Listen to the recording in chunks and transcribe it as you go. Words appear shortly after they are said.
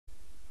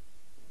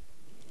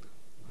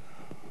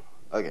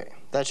Okay,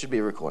 that should be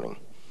a recording.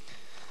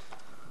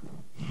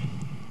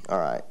 All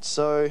right,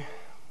 so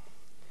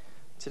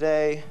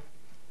today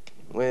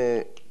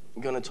we're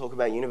going to talk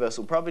about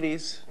universal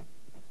properties.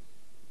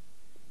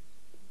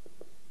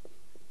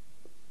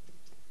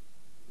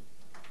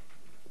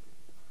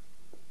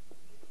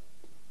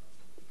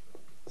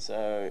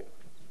 So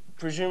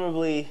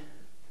presumably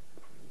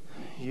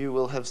you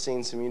will have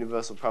seen some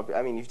universal properties.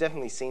 I mean, you've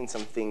definitely seen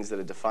some things that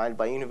are defined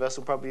by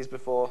universal properties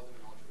before.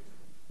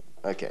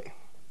 Okay.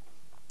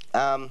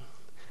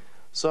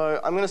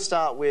 So I'm going to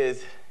start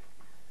with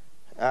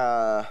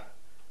the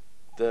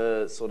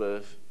sort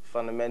of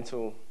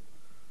fundamental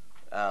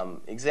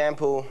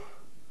example.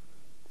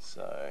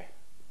 So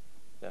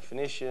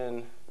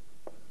definition.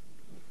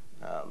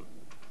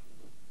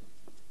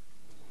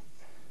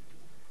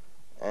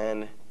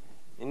 An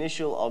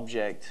initial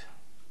object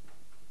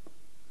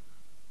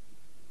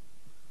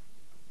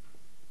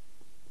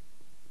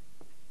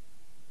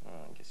I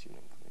guess you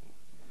include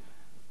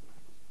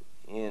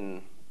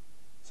in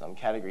some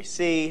category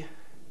C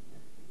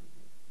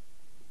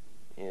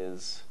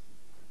is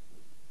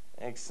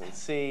X and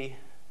C.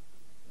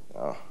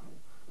 Oh,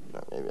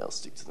 no, maybe I'll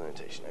stick to the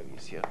notation I've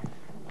used here.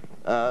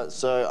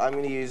 So I'm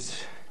going to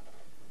use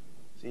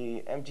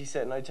the empty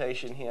set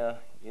notation here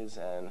is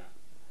an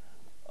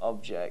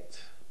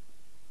object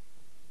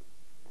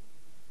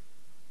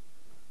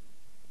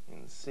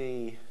in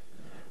C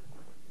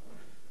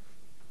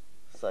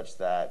such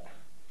that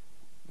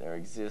there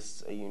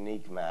exists a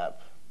unique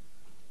map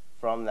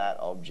from that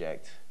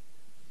object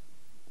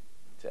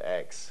to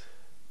X.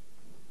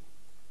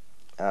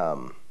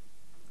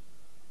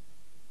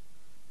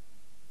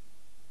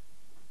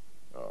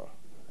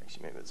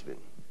 Actually, maybe it's a bit.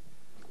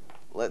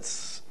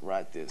 Let's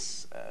write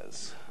this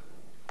as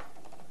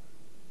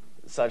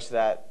such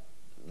that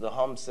the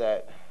Hom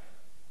set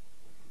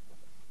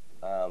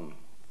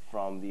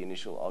from the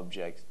initial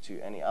object to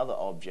any other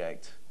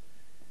object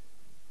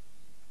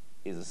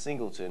is a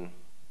singleton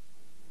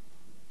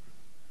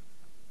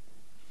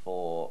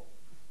for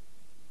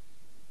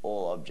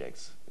all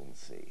objects in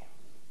C.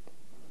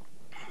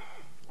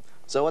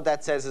 So what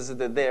that says is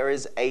that there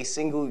is a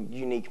single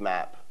unique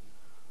map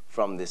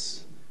from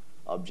this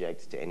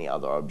object to any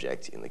other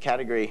object in the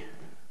category.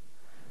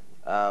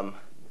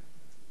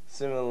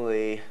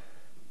 Similarly,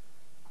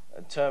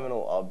 a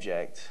terminal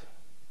object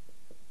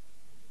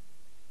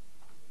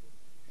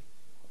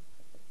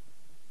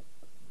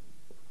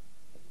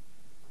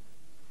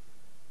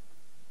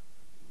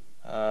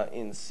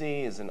in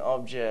C is an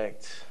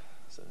object,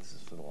 so this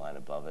is for the line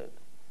above it,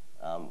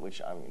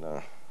 which I'm going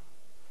to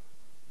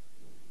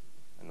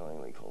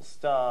annoyingly call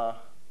star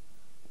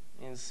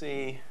in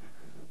C.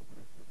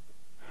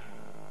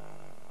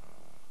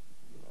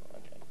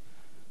 Okay.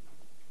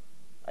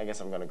 I guess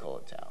I'm going to call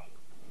it tau.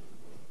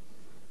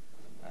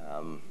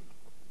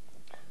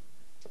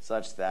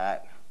 Such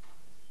that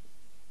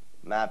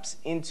maps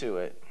into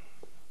it,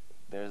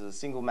 there's a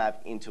single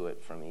map into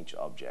it from each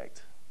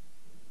object.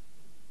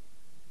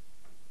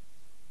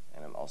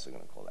 And I'm also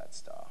going to call that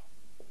star.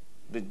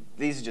 But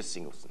these are just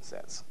singleton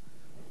sets.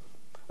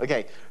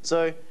 Okay,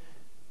 so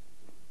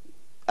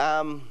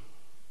an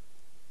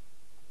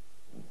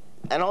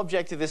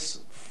object of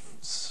this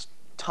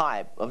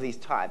type, of these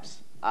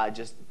types, are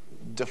just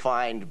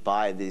defined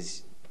by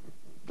these.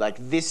 Like,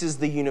 this is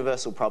the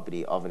universal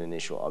property of an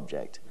initial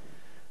object.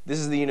 This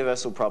is the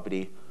universal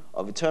property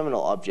of a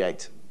terminal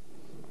object.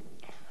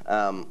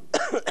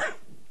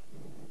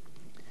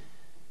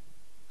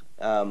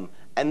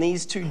 And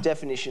these two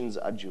definitions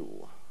are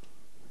dual,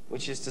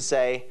 which is to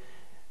say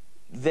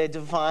they're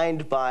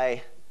defined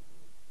by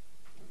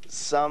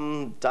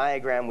some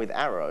diagram with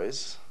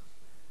arrows,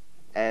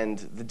 and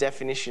the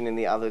definition in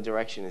the other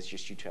direction is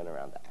just you turn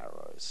around the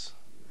arrows.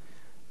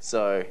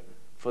 So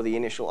for the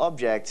initial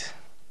object,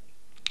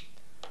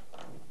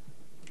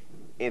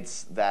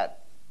 it's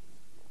that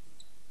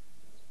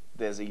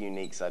there's a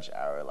unique such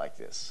arrow like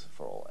this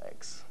for all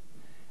X.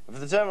 And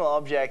for the terminal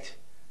object,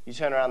 you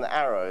turn around the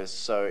arrows.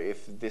 So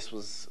if this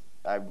was,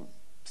 I'm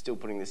still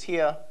putting this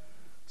here,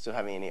 still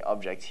having any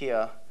object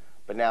here,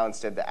 but now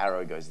instead the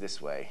arrow goes this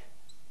way.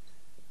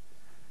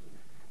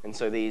 And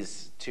so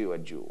these two are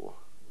dual,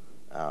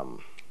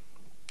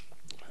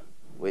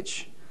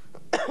 which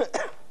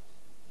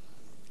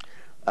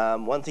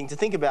one thing to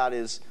think about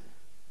is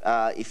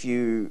if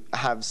you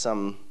have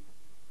some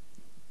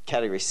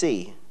category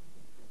C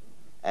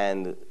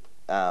and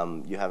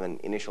you have an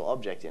initial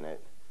object in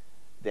it,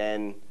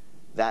 then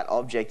that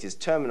object is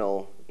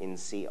terminal in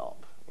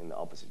C-op, in the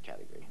opposite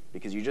category,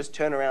 because you just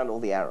turn around all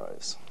the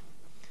arrows.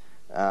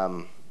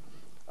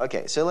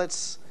 Okay, so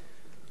let's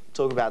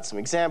talk about some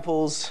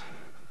examples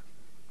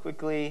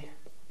quickly.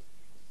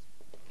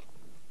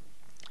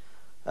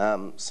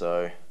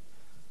 So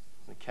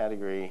the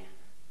category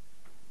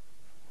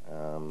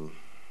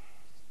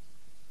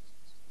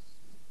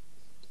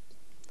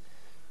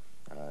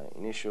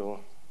initial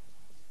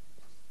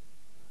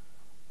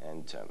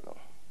and terminal.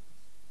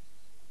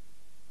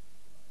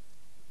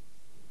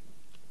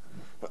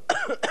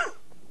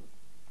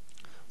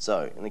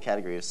 So in the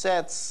category of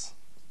sets,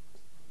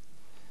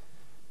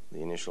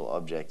 the initial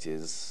object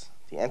is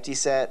the empty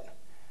set,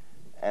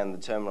 and the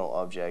terminal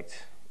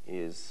object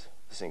is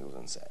the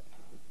singleton set.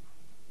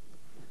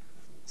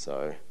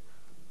 So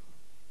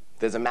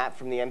there's a map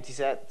from the empty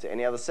set to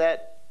any other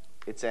set.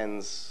 It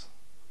sends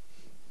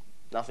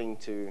nothing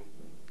to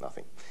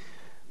nothing.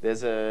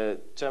 There's a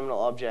terminal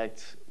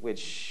object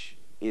which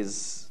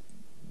is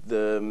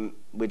the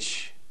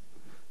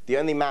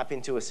only map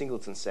into a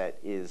singleton set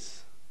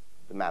is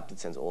the map that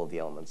sends all of the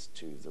elements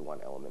to the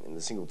one element in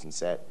the singleton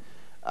set.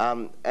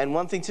 And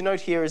one thing to note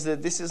here is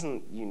that this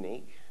isn't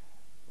unique,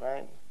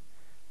 right?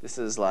 This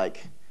is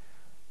like,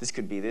 this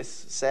could be this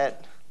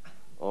set,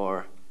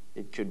 or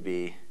it could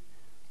be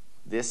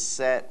this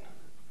set.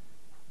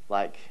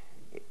 Like,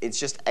 it's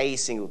just a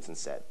singleton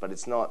set, but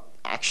it's not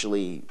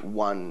actually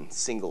one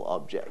single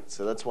object.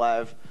 So that's why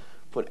I've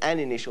put an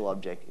initial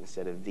object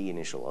instead of the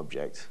initial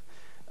object.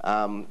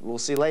 We'll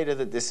see later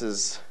that this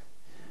is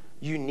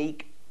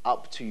unique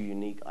up to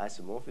unique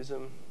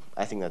isomorphism.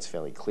 I think that's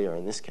fairly clear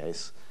in this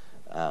case.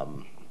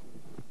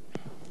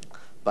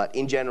 But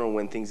in general,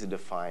 when things are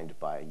defined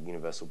by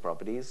universal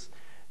properties,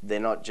 they're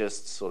not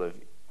just sort of,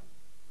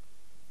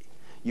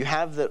 you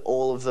have that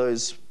all of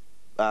those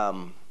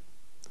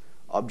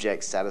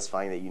objects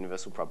satisfying that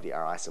universal property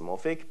are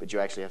isomorphic, but you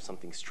actually have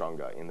something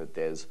stronger in that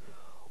there's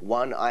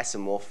one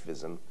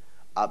isomorphism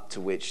up to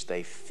which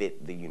they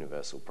fit the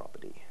universal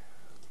property.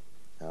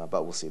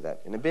 But we'll see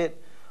that in a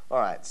bit. All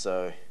right,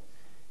 so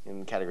in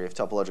the category of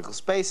topological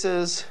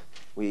spaces,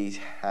 we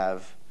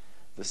have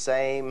the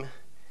same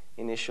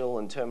initial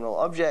and terminal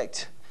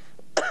object.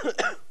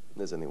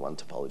 There's only one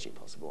topology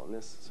possible on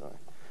this, so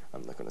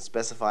I'm not going to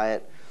specify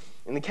it.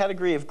 In the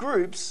category of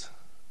groups,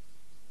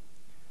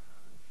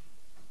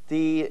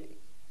 the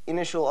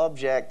initial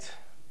object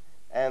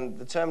and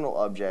the terminal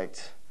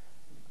object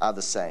are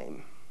the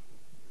same.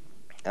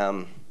 I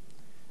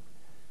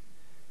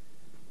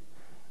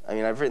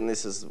mean, I've written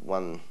this as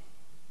one.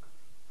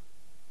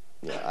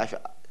 Yeah,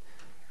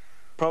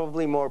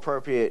 probably more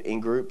appropriate in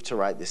group to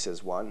write this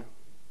as one.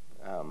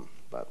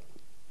 But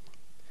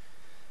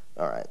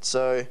all right,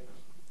 so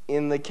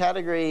in the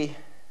category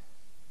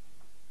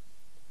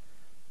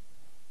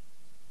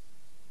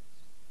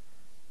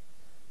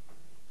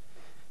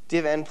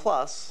div n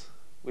plus,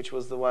 which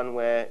was the one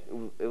where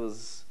it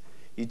was,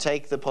 you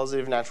take the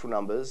positive natural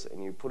numbers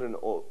and you put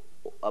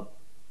a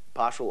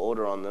partial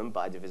order on them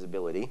by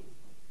divisibility.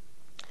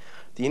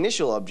 The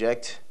initial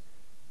object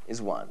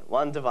is 1.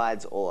 1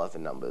 divides all other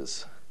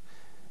numbers.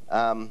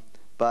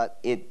 But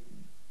it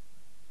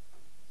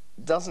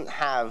doesn't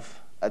have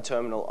a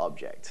terminal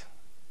object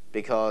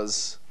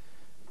because,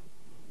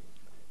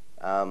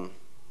 well,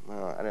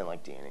 I don't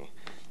like DNA.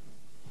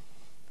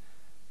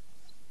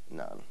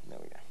 None. There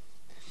we go.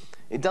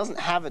 It doesn't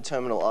have a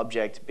terminal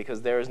object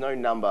because there is no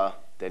number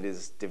that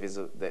is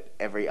divisible, that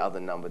every other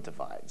number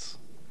divides.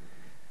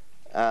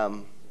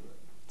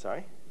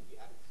 Sorry?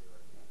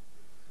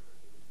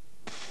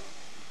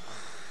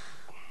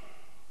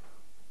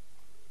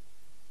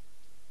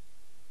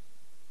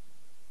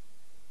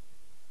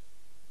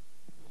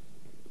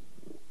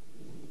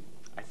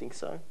 I think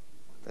so.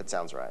 That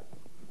sounds right.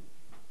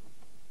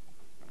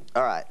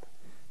 All right.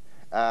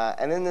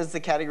 And then there's the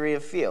category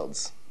of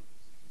fields,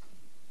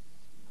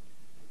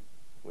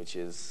 which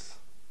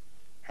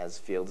has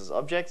fields as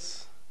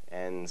objects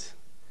and,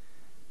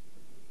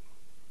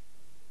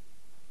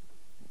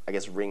 I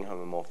guess, ring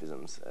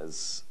homomorphisms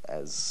as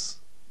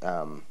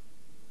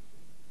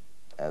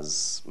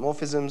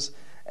morphisms,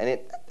 and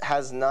it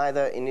has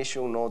neither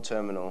initial nor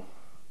terminal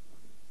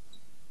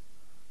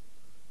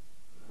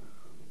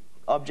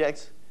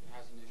objects. It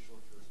has initial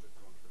heuristic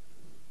functions.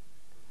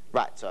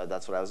 Right, so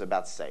that's what I was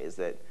about to say, is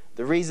that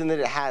the reason that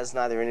it has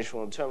neither initial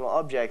nor terminal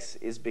objects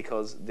is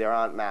because there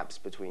aren't maps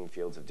between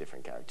fields of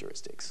different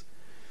characteristics.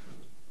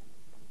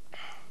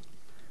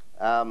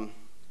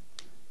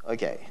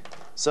 Okay,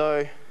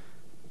 so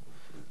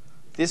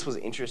this was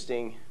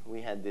interesting.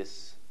 We had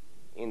this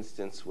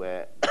instance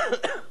where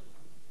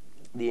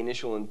the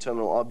initial and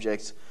terminal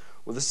objects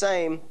were the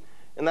same,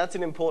 and that's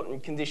an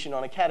important condition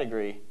on a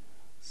category.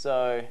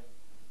 So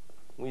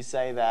we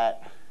say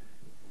that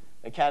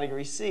a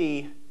category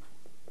C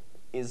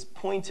is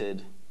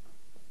pointed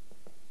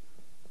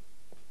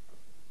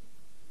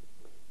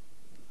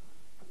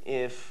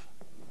if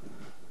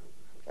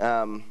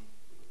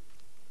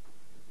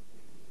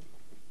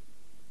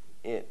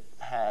it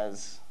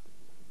has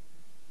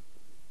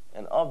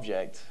an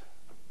object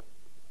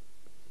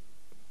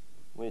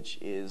which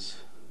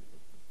is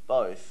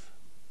both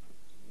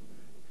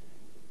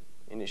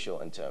initial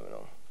and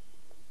terminal.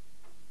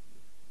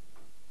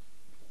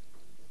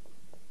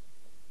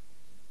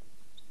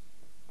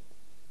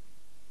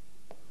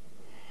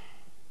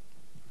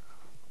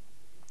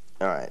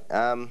 All right,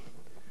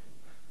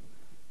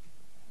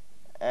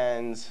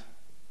 and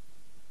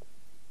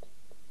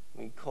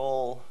we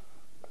call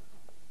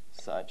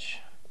such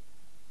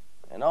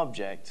an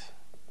object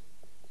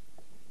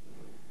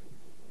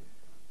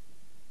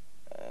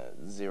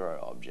zero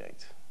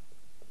object.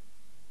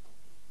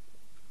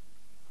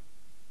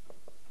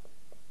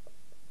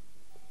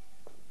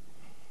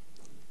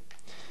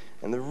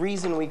 And the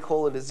reason we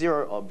call it a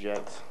zero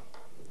object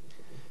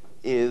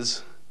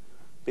is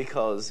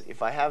because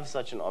if I have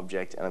such an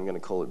object, and I'm going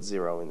to call it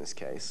 0 in this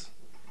case,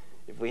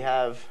 if we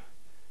have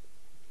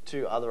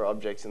two other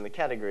objects in the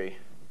category,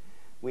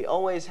 we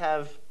always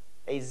have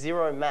a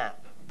 0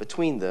 map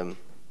between them.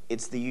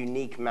 It's the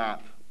unique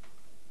map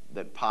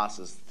that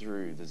passes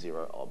through the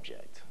 0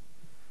 object.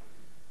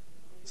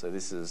 So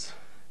this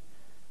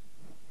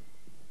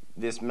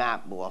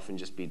map will often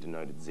just be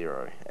denoted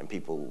 0, and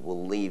people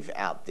will leave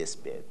out this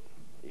bit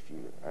if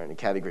you are in a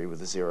category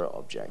with a 0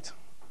 object.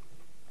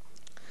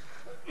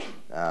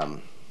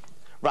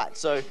 Right,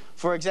 so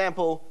for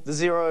example, this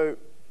 0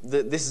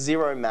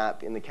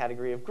 map in the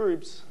category of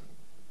groups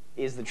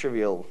is the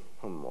trivial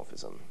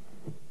homomorphism.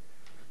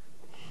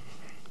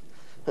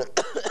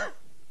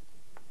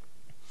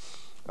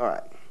 All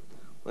right,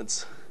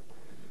 let's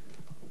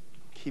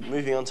keep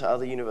moving on to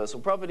other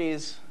universal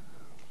properties.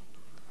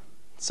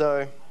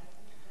 So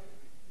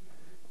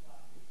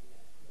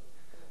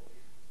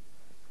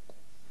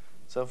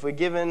if we're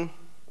given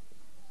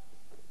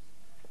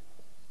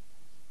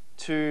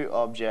two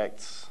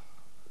objects,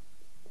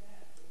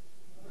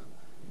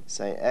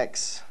 say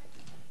x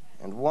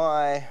and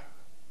y,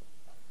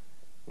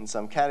 in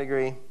some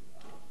category,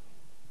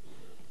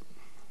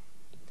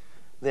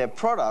 their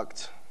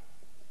product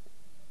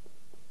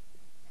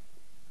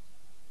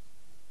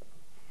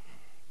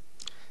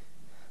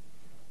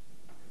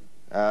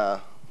here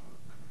I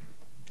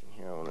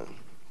want to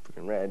put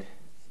in red,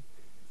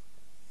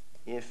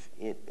 if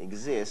it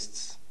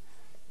exists.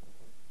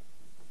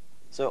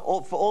 So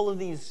for all of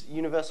these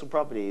universal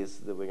properties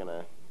that we're going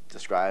to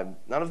describe,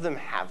 none of them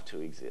have to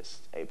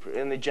exist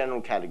in the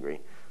general category.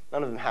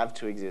 None of them have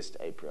to exist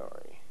a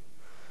priori.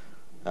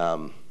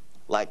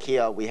 Like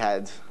here, we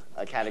had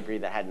a category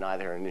that had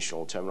neither an initial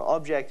or terminal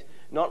object.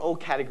 Not all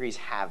categories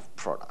have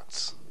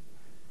products.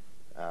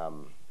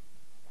 It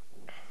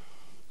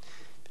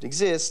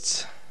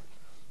exists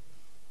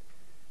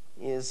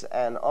is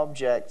an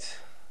object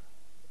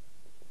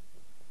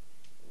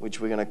which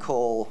we're going to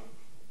call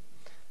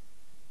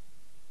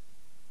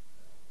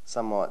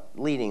somewhat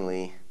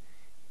leadingly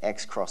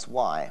x cross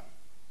y.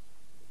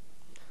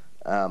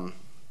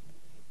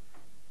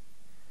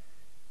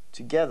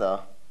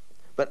 Together,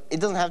 but it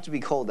doesn't have to be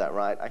called that,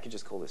 right? I could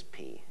just call this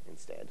P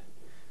instead.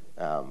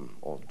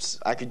 Or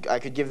I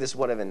could give this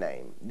whatever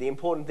name. The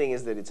important thing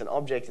is that it's an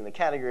object in the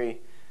category.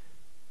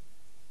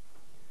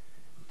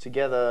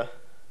 Together.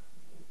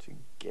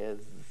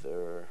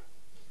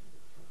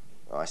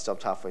 Oh, I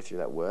stopped halfway through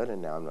that word,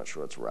 and now I'm not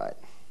sure it's right.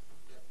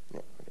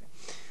 Yeah, okay.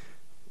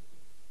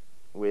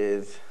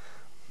 With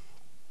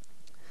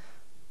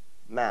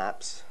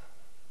maps.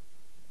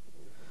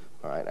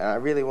 All right, and I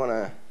really want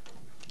to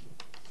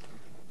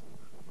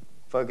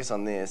focus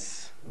on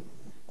this.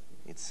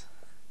 It's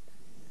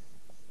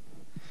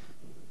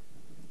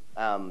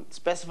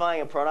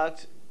specifying a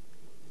product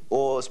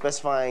or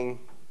specifying,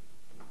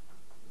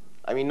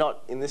 I mean,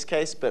 not in this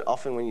case, but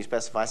often when you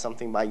specify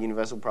something by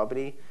universal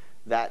property,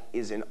 that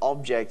is an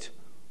object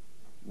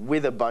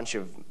with a bunch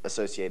of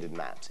associated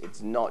maps.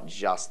 It's not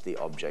just the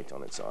object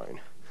on its own.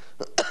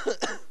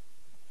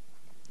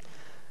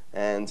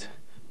 And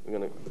we're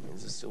going to,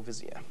 is this still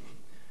visible?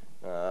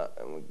 Yeah.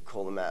 And we'll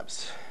call the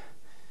maps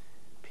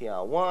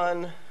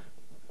PR1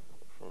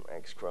 from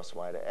x cross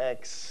y to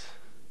x,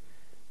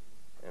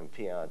 and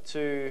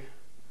PR2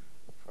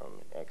 from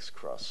x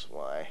cross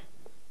y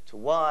to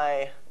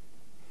y.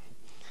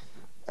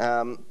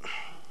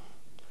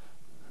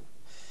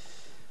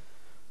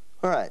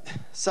 All right,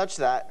 such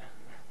that,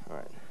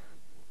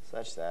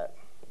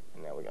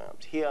 and now we're going up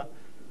to here,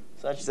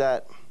 such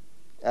that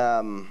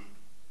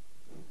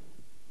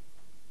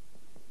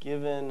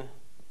given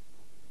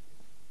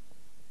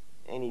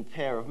any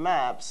pair of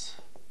maps,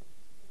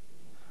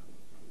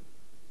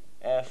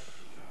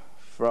 f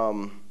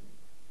from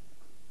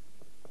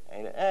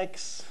a to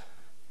x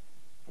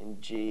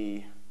and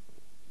g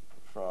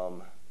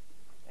from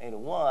a to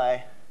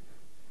y,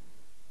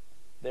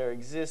 there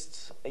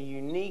exists a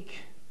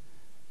unique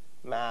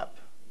map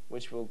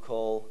which we'll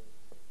call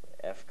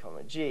f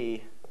comma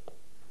g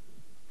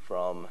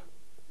from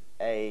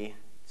a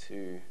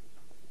to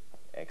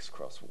x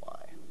cross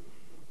y.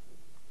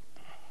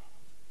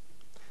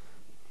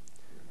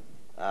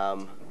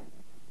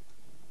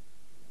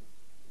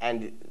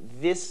 And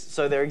this,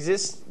 so there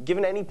exists,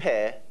 given any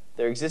pair,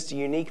 there exists a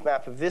unique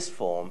map of this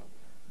form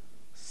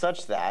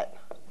such that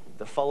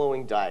the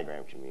following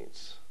diagram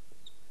commutes.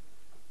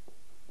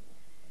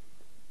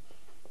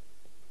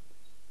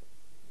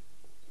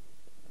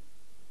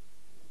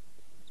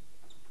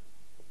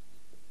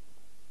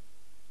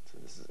 So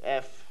this is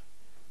F,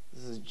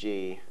 this is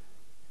G,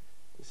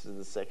 this is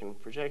the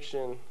second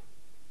projection,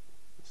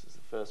 this is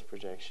the first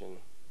projection.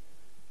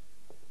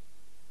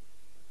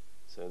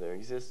 So there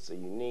exists a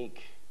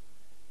unique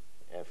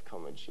f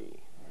comma g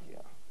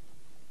here.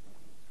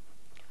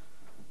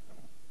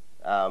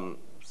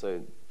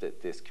 So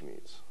that this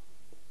commutes.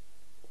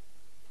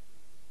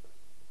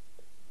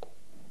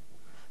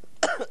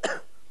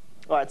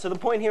 All right. So the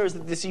point here is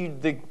that this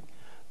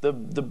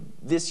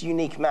this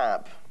unique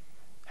map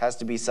has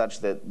to be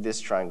such that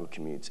this triangle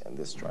commutes and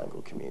this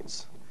triangle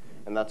commutes.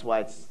 And that's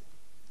why it's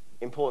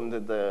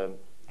important that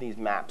these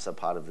maps are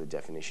part of the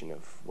definition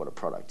of what a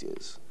product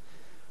is.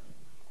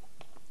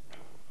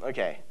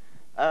 Okay.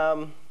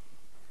 And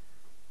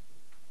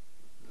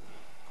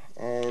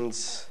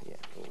yeah,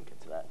 we'll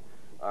get to that.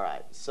 All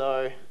right,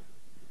 so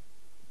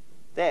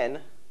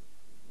then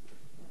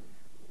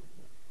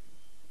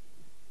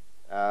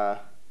the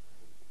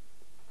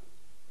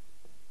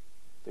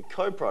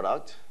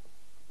coproduct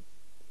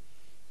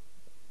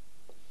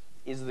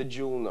is the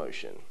dual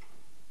notion.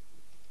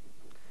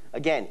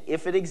 Again,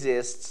 if it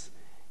exists,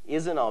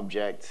 is an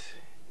object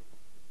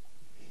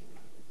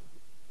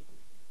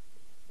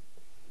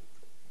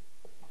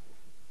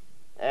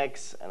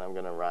X, and I'm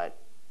going to write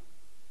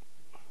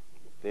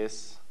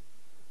this.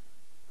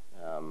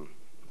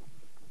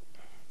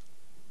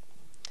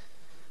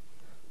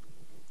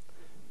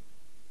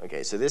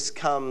 Okay, so this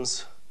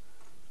comes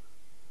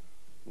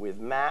with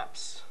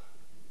maps.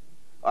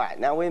 All right,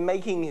 now we're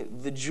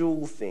making the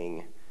dual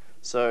thing.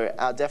 So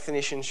our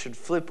definition should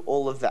flip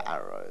all of the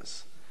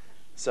arrows.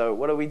 So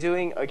what are we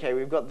doing? Okay,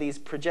 we've got these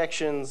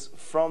projections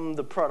from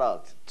the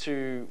product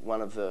to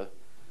one of the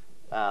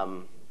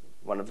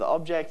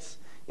objects.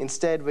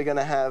 Instead, we're going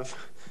to have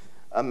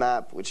a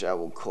map, which I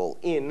will call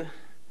in,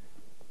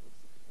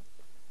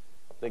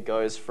 that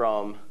goes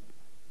from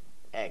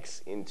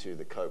X into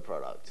the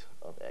coproduct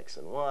of X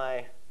and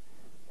Y.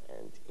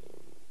 And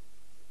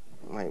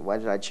wait, why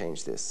did I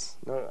change this?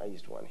 No, I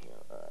used 1 here.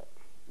 All right.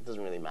 It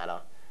doesn't really matter.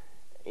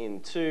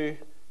 In 2,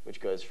 which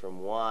goes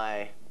from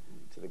Y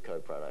to the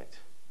coproduct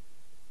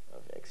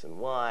of X and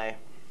Y.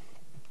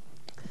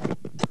 And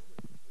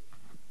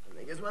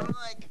there goes my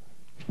mic.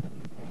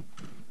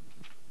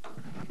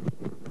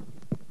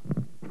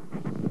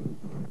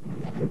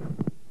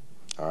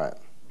 All right.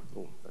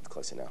 Ooh, that's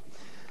closer now.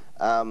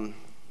 All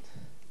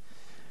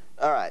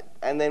right.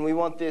 And then we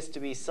want this to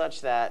be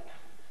such that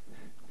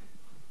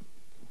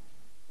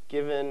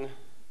given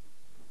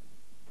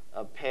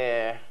a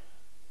pair.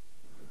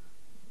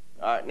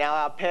 All right. Now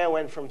our pair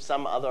went from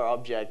some other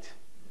object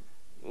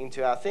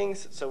into our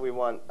things. So we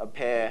want a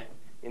pair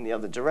in the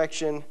other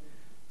direction.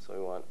 So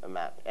we want a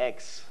map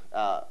X,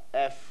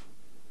 F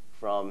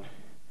from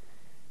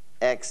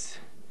X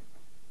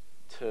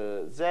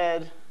to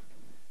Z.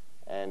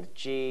 And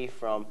G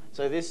from,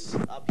 so this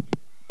up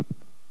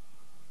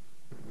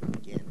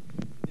here, again,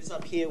 this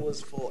up here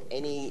was for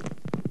any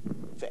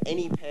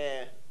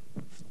pair,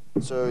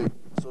 so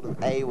sort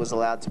of A was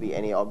allowed to be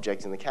any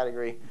object in the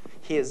category.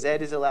 Here Z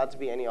is allowed to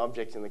be any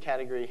object in the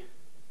category.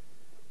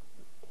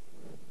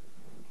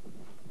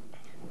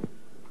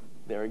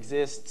 There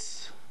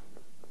exists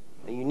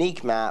a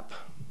unique map,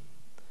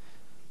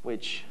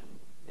 which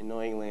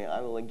annoyingly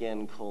I will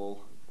again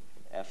call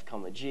F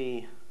comma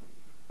G.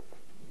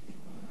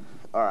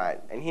 All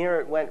right, and here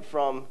it went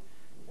from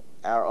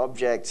our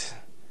object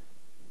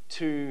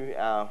to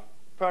our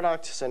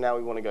product. So now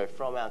we want to go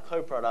from our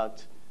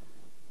coproduct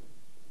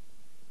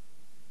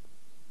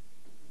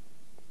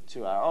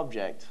to our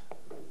object,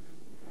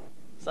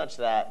 such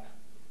that,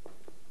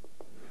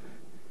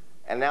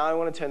 and now I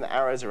want to turn the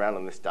arrows around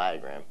on this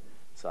diagram.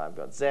 So I've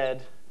got Z,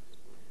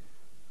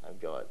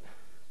 I've got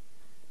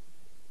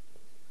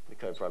the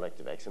coproduct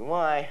of X and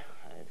Y, I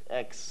have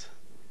X,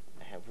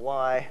 I have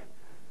Y.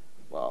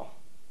 Well,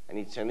 I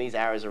need to turn these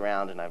arrows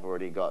around, and I've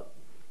already got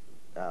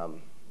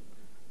the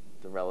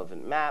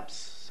relevant maps.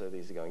 So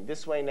these are going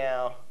this way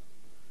now.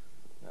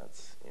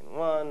 That's in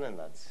 1, and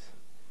that's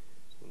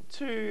in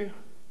 2.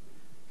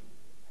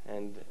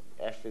 And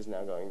F is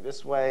now going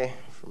this way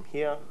from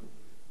here.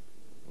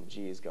 And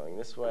G is going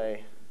this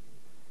way.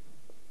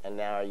 And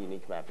now our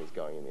unique map is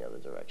going in the other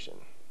direction.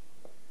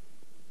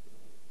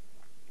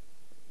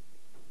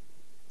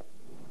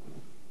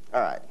 All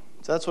right,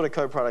 so that's what a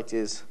coproduct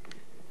is.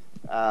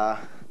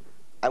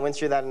 I went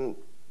through that in,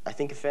 I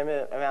think, a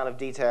fair amount of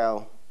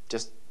detail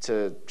just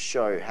to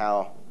show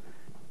how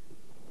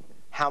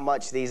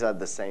much these are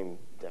the same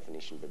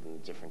definition but in a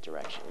different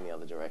direction, in the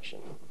other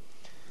direction.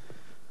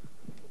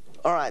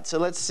 All right, so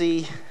let's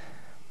see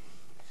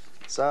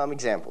some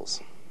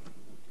examples.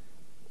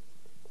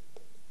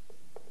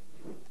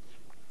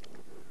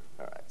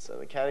 All right, so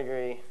the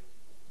category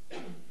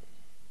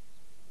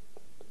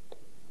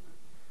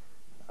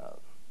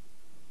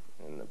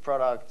and the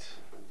product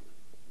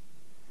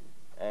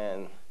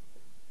and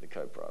the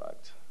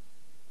coproduct.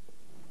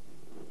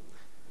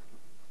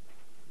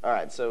 All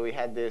right, so we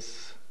had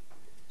this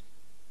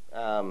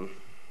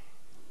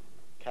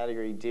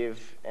category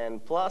div n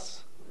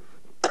plus.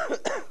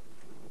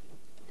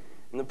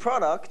 And the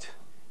product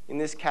in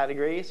this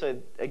category, so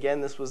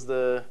again, this was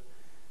the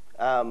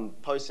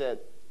poset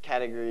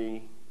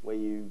category where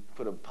you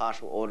put a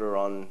partial order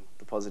on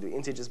the positive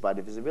integers by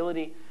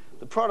divisibility.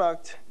 The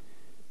product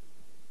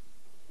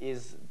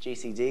is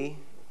GCD.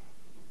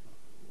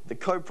 The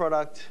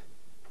coproduct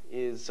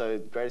is, so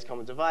greatest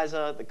common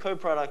divisor. The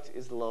coproduct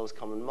is the lowest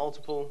common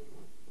multiple.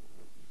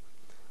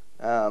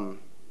 If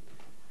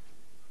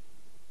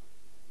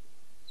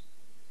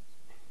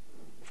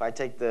I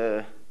take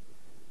the,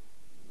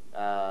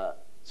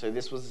 so So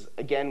this was,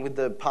 again, with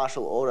the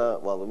partial order,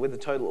 well, with the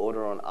total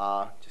order on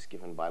R, just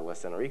given by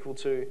less than or equal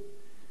to.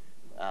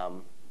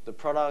 The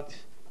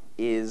product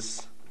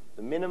is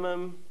the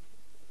minimum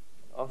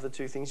of the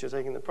two things you're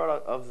taking the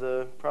product of,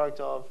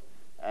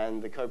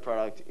 and the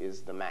coproduct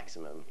is the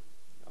maximum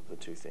of the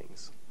two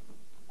things.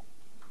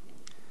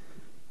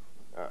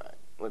 All right,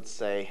 let's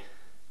say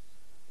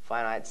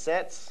finite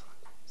sets.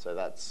 So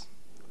that's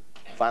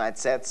finite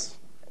sets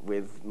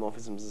with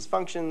morphisms as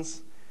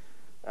functions.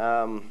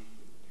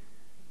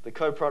 The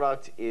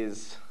coproduct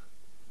is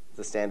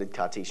the standard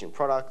Cartesian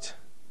product.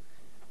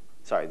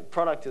 Sorry, the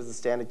product is the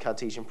standard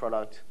Cartesian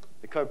product.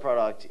 The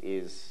coproduct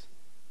is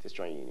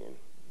disjoint union.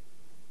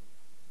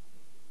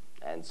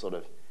 And sort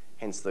of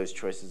hence those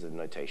choices of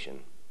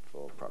notation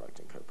for product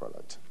and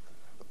coproduct.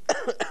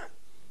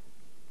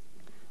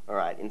 All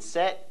right, in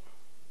set,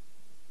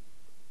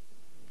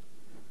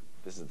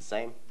 this is the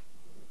same.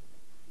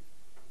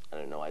 I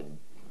don't know, I did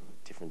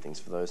different things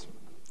for those.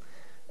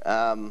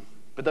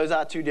 But those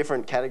are two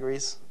different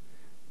categories.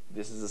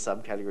 This is a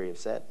subcategory of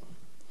set.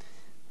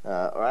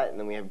 All right, and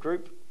then we have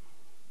group.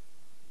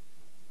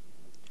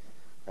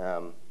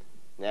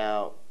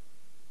 Now,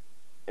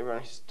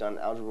 everyone who's done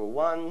Algebra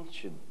 1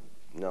 should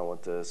know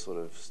what the sort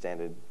of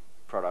standard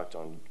product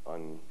on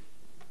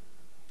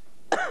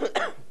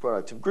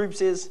product of groups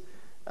is.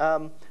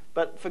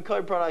 But for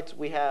coproduct,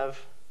 we have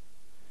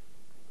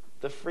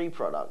the free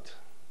product.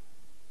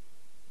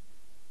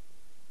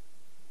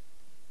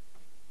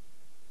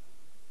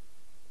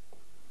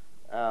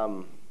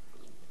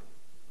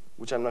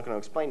 Which I'm not going to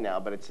explain now,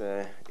 but it's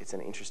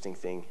an interesting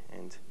thing,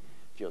 and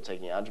if you're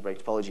taking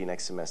algebraic topology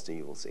next semester,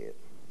 you will see it.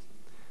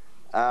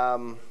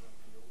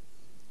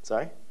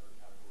 Sorry?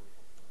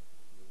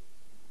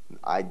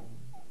 I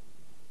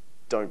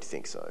don't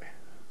think so.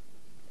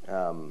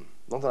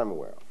 Not that I'm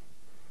aware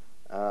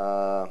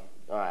of.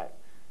 All right,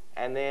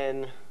 and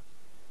then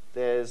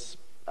there's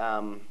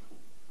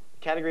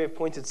category of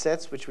pointed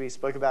sets, which we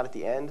spoke about at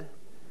the end,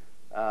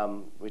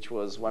 which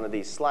was one of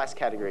these slice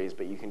categories,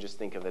 but you can just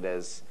think of it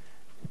as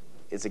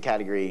it's a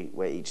category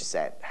where each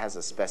set has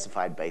a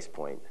specified base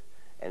point,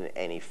 and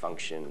any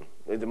function,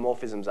 the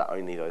morphisms are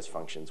only those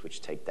functions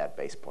which take that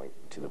base point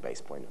to the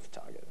base point of the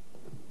target.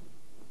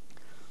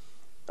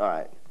 All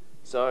right,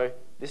 so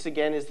this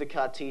again is the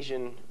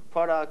Cartesian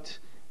product,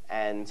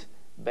 and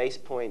base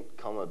point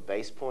comma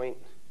base point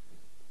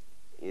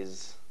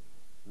is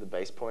the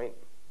base point.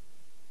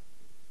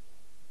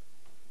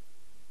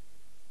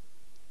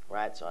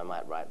 Right, so I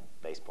might write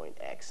base point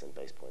x and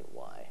base point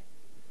y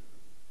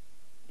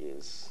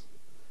is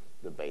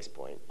the base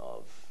point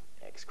of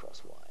x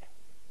cross y.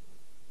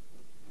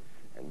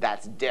 And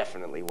that's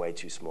definitely way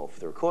too small for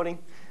the recording.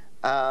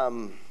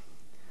 And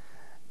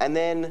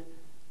then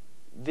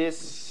the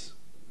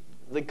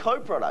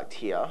coproduct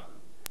here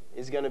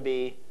is going to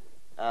be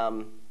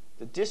the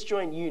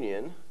disjoint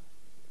union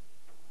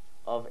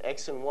of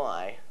x and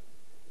y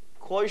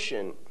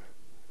quotient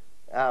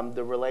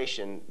the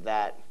relation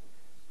that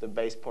the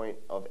base point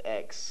of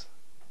x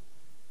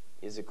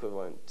is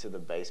equivalent to the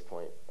base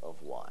point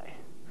of y.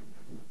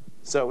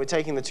 So we're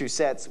taking the two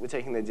sets, we're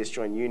taking their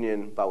disjoint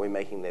union, but we're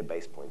making their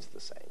base points the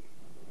same.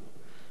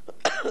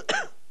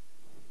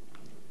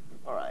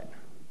 All right.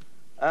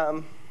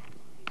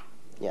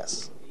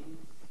 Yes?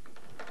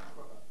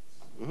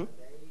 Mm-hmm.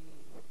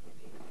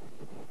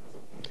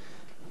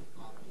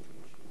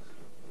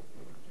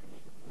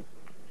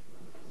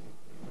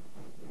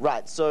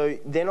 Right, so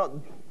they're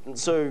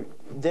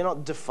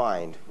not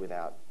defined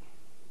without.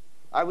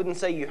 I wouldn't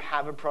say you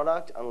have a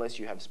product unless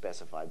you have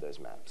specified those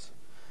maps.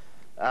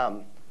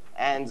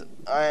 And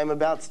I am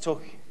about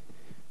to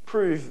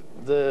prove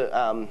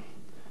the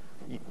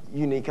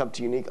unique up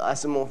to unique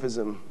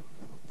isomorphism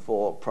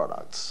for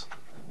products.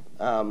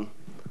 And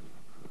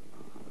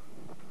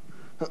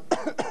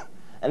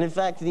in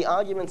fact, the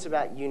arguments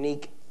about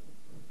unique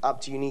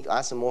up to unique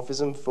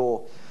isomorphism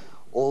for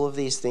all of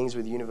these things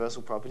with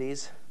universal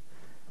properties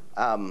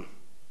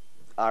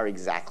are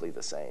exactly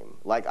the same.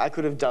 Like, I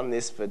could have done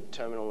this for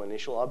terminal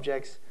initial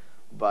objects,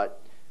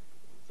 but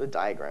the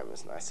diagram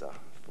is nicer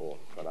for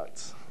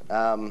products.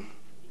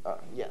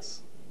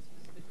 Yes?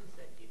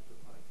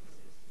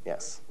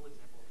 Yes.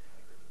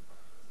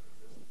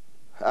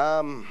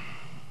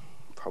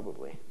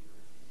 Probably.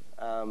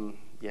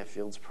 Yeah,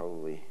 field's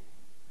probably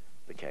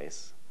the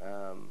case.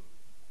 I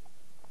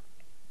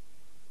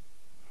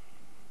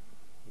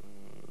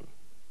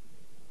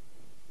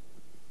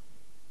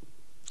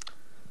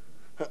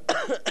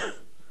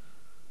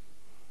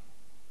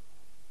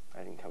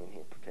didn't come in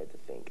here prepared to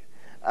think.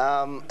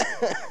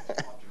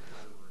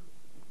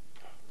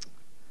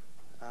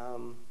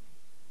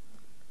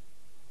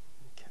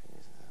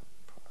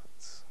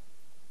 Products.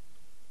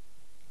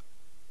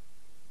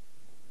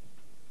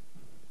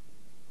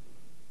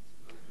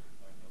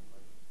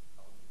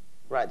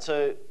 Right,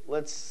 so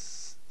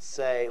let's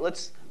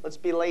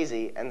be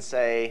lazy and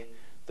say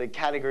the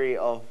category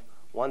of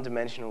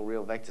one-dimensional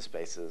real vector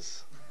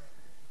spaces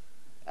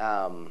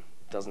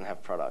doesn't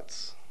have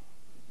products.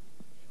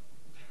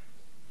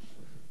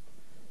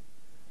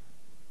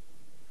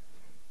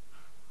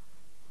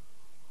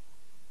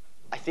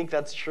 think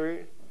that's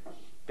true,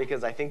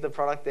 because I think the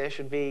product there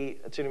should be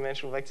a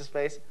two-dimensional vector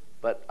space,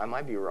 but I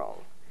might be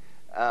wrong.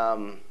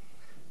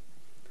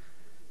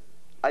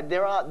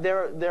 There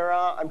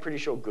are, I'm pretty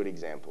sure, good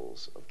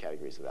examples of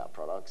categories without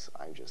products.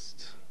 I'm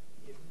just...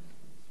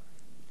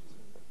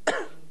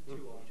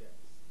 Two objects.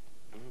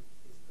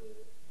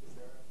 Is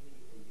there only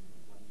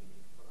one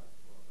unique product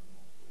or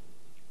multiple?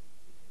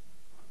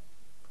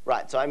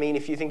 Right, so I mean,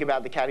 if you think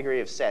about the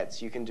category of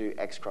sets, you can do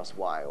X cross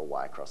Y or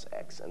Y cross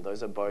X, and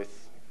those are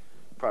both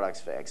products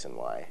for X and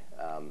Y.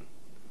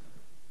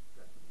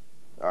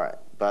 All right,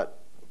 but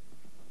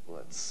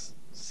let's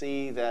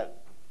see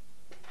that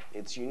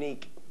it's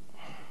unique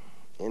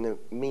in a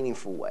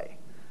meaningful way.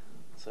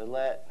 So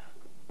let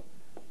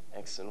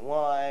X and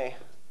Y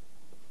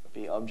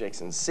be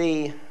objects in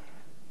C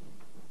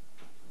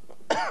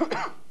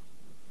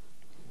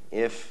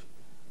if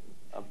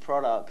a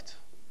product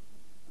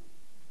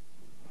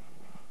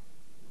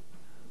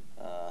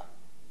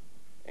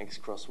X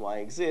cross Y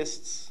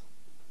exists,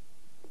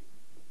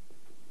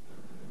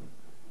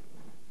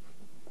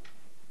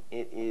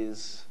 it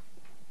is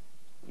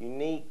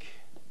unique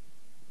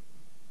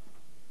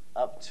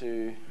up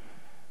to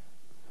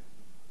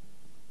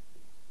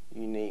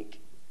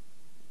unique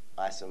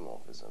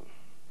isomorphism.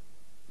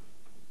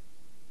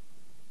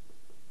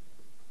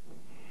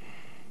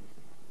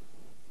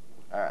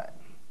 All right.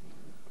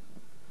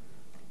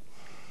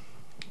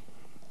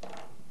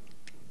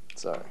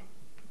 So,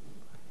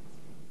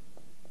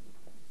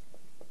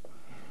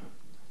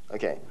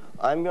 okay,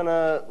 I'm going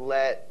to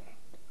let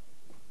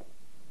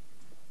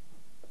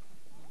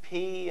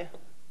P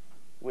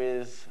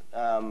with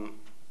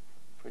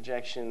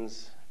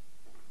projections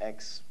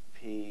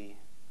XP,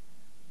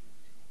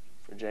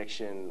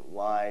 projection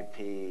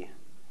YP,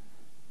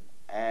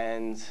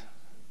 and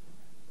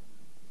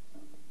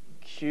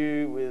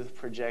Q with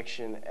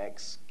projection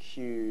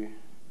XQ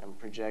and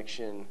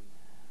projection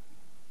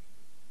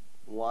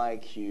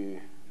YQ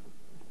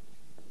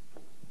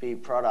be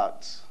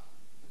products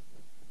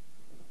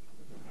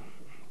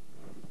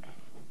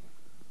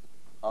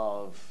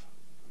of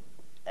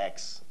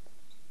X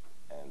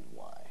and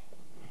Y.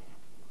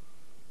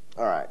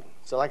 All right,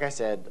 so like I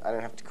said, I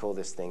don't have to call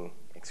this thing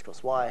X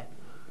cross Y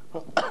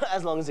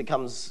as long as it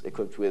comes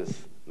equipped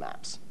with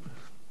maps.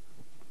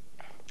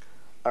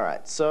 All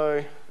right,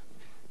 so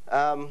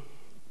I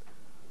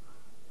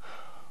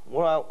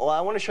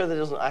want to show that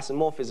there's an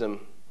isomorphism.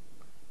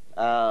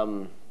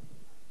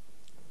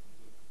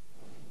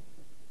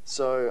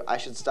 So I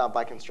should start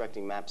by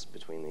constructing maps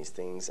between these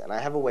things, and I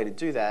have a way to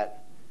do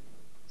that.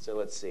 So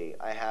let's see.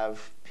 I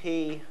have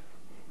P,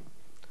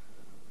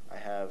 I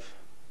have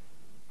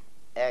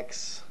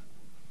X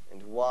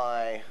and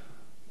Y,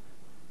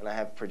 and I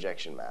have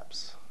projection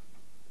maps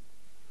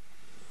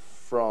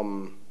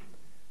from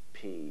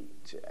P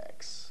to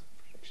X.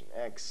 Projection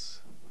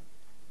X,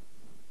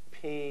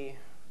 P,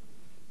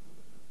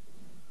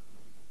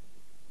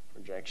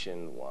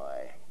 projection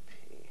Y, P.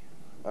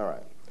 All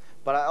right.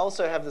 But I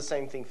also have the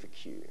same thing for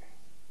Q.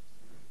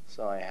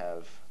 So I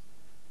have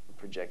a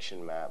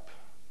projection map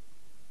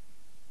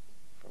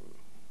from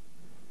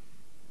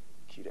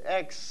Q to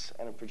X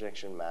and a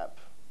projection map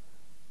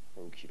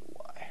from Q to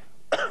Y.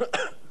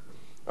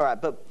 All right,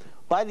 but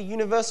by the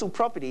universal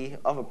property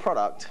of a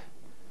product,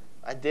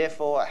 I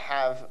therefore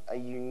have a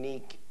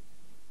unique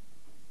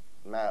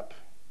map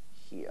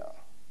here,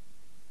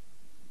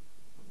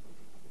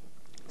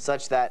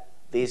 such that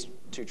these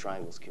two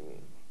triangles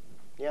commute.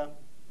 Yeah?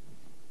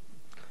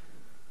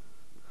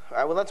 All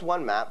right, well, that's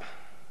one map.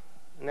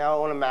 Now I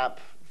want to map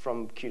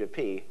from Q to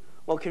P.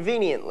 Well,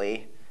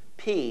 conveniently,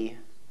 P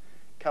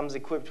comes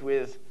equipped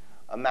with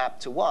a map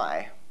to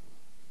Y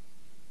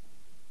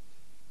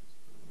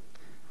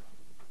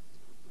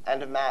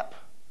and a map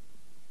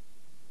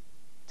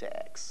to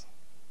X.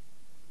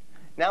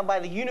 Now, by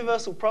the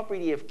universal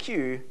property of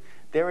Q,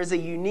 there is a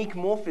unique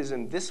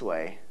morphism this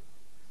way,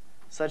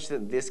 such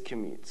that this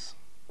commutes.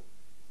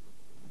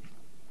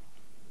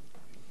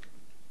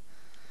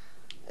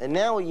 And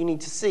now what you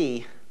need to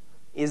see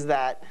is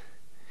that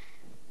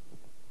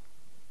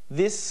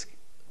this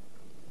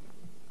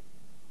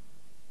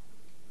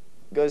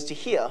goes to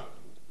here.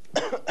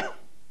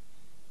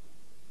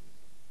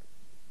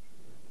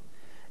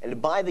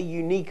 And by the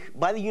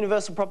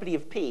universal property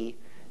of P,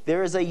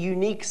 there is a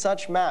unique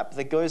such map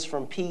that goes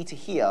from P to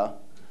here,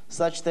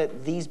 such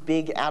that these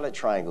big outer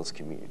triangles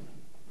commute.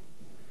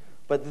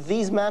 But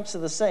these maps are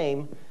the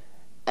same,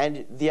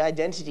 and the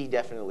identity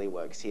definitely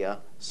works here.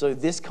 So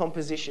this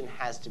composition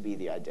has to be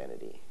the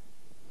identity.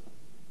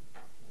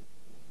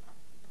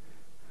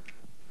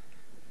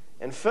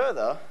 And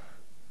further,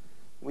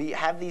 we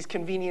have these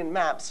convenient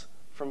maps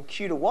from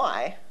Q to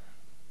Y.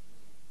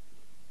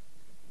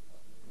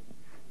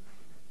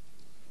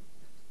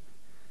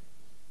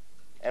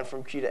 And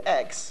from Q to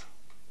X.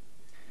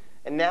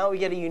 And now we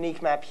get a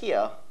unique map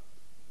here,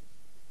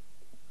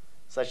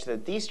 such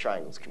that these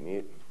triangles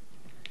commute.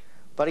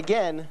 But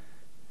again,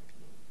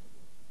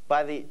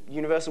 by the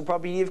universal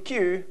property of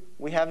Q,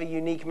 we have a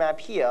unique map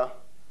here,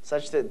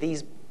 such that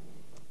these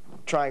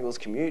triangles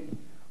commute.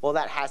 well,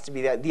 that has to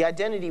be the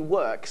identity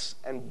works,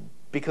 and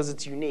because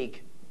it's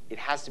unique, it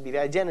has to be the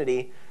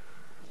identity.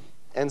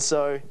 And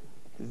so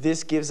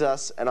this gives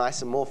us an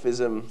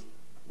isomorphism,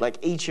 like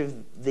each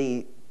of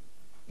the,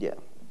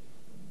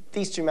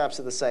 these two maps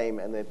are the same,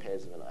 and they're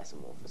pairs of an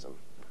isomorphism.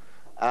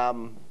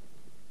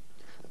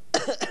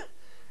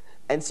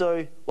 And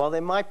so while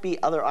there might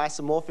be other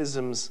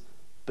isomorphisms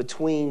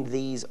between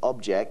these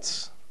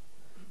objects,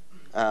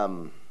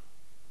 while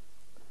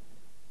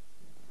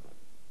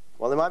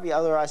there might be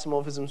other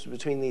isomorphisms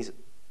between these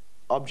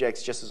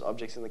objects just as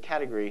objects in the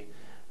category,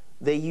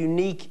 they're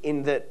unique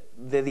in that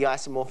they're the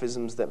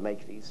isomorphisms that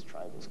make these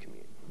triangles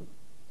commute.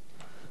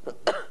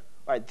 All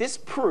right, this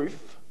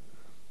proof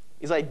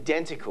is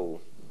identical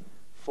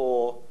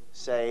for,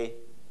 say,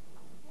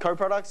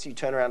 coproducts. You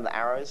turn around the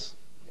arrows.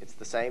 It's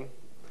the same.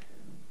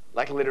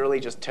 Like literally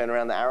just turn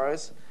around the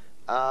arrows.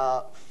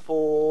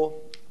 For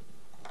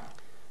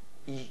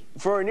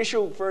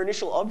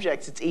initial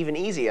objects, it's even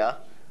easier.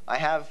 I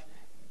have,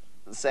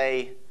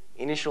 say,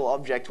 initial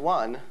object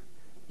 1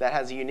 that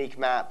has a unique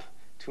map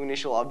to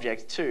initial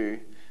object 2,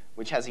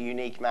 which has a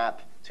unique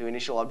map to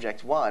initial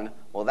object 1.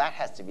 Well, that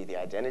has to be the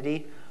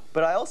identity.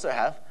 But I also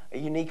have a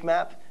unique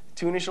map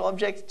to initial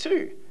object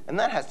 2, and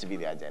that has to be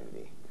the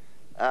identity.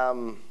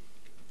 And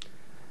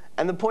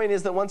the point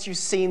is that once you've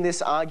seen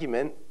this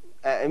argument,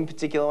 in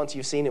particular, once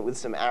you've seen it with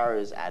some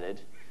arrows added,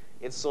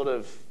 it's sort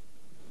of,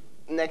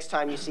 next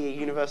time you see a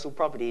universal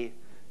property,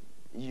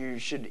 you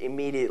should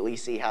immediately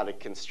see how to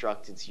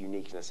construct its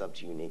uniqueness up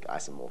to unique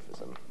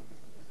isomorphism.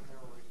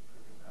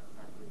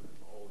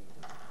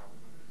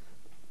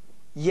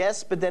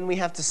 Yes, but then we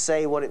have to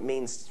say what it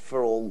means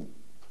for all.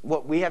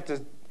 We have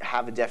to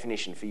have a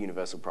definition for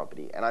universal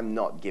property, and I'm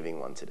not giving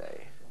one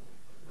today.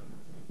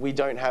 We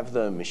don't have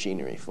the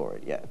machinery for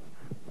it yet.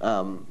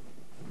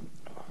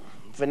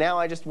 For now,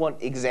 I just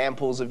want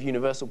examples of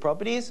universal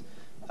properties,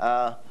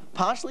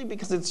 partially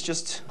because it's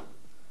just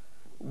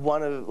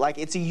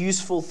it's a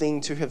useful thing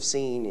to have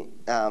seen,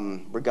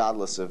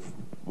 regardless of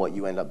what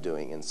you end up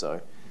doing, and so.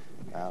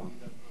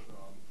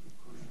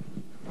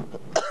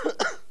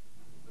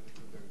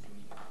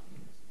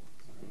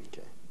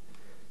 Okay.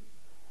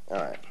 All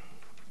right.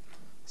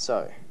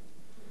 So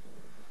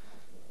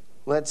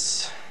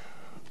let's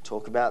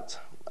talk about.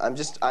 I'm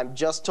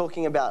just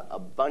talking about a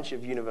bunch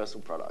of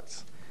universal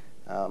products.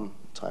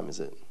 Time is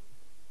it?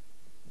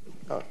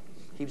 Oh,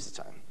 heaps of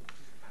time.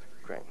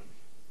 Great.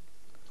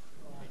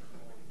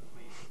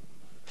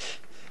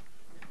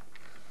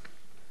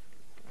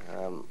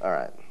 All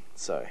right.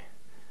 So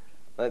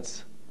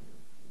let's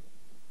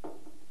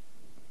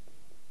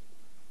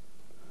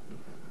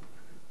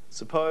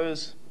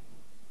suppose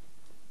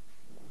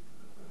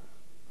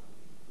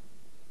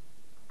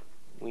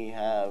we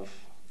have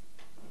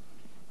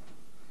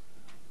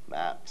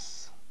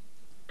maps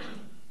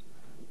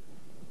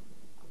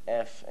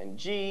F and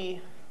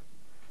G,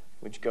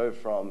 which go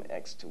from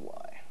X to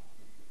Y.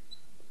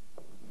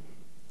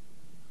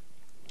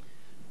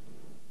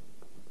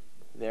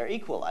 Their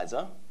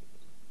equalizer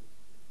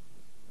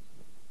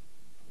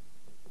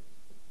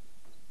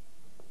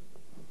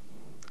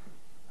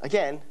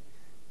again,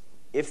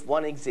 if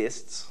one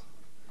exists,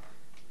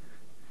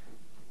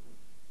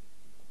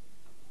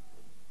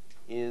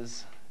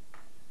 is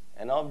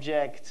an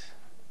object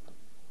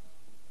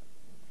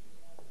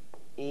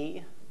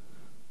E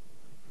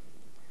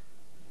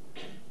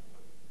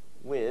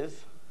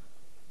with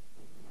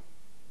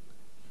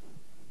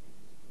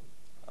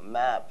a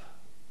map,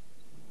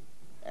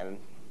 and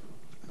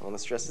I want to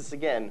stress this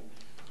again,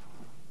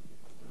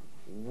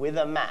 with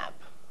a map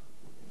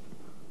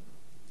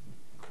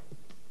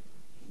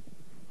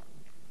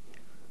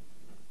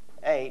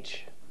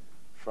H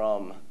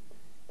from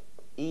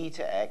E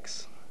to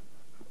X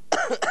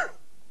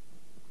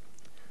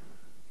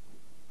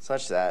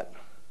such that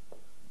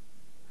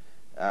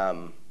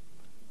what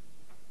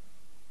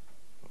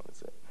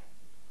is it?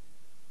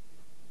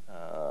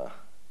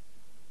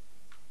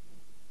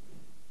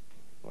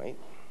 Wait.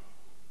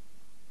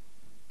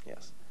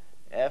 Yes.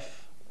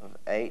 F of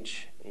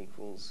H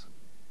equals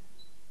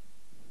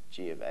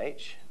G of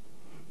H.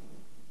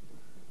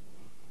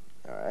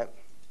 All right.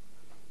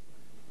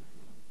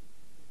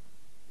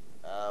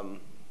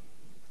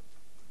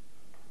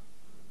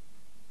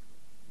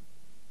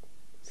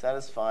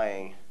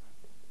 Satisfying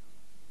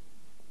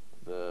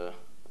the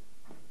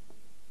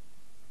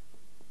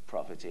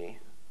property.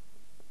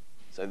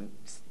 So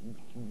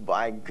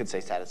I could say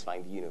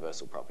satisfying the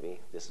universal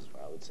property. This is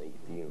where I would say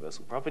the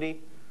universal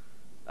property.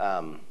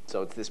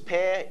 So it's this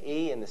pair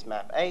E and this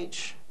map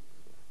H,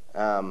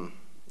 or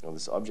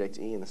this object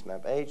E and this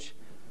map H,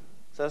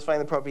 satisfying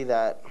the property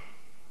that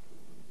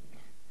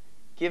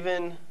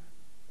given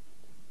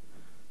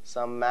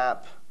some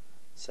map,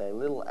 say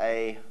little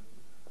a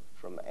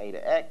from A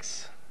to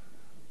X,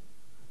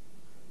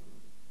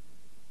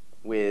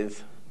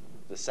 with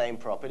the same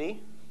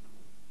property,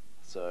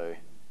 so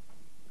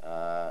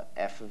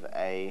F of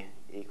A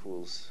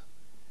equals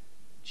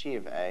G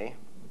of A,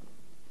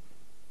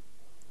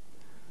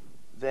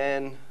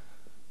 then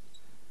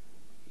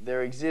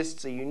there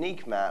exists a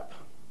unique map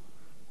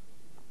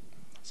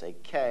say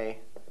k,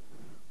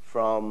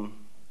 from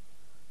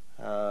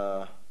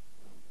A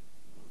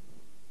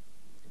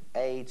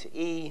to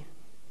E,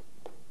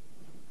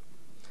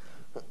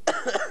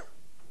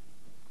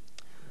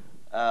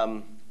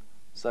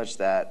 such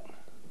that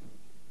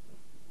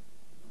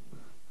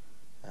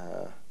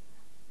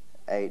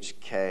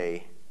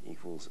HK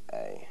equals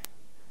A.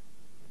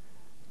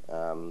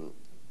 And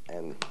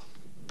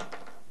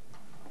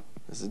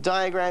there's a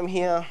diagram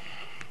here.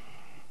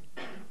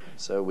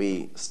 So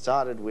we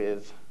started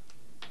with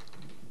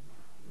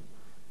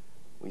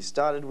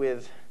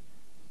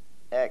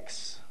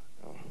X.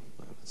 Oh,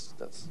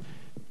 that's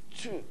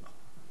too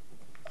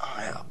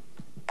high up.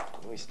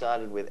 We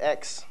started with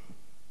X,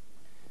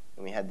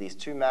 and we had these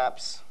two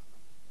maps,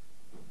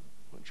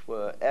 which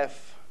were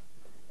F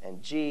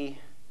and G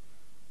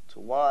to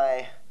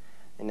Y.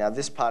 And now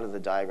this part of the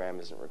diagram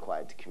isn't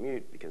required to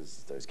commute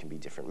because those can be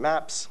different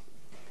maps.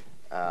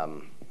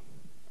 In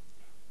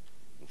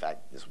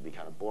fact, this would be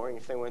kind of boring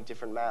if they weren't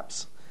different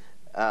maps.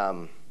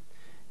 And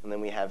then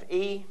we have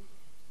E.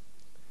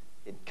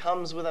 It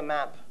comes with a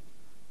map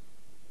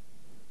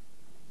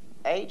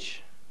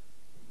H.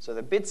 So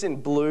the bits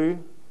in blue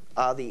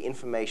are the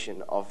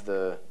information of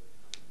the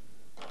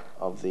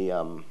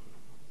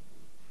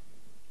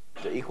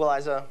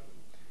equalizer.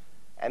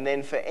 And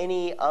then for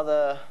any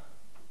other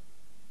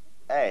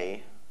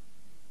A,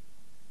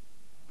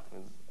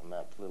 there's a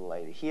map little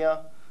a to here,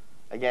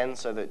 again,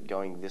 so that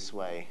going this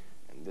way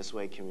and this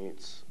way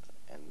commutes,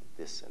 and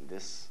this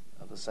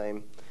are the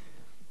same.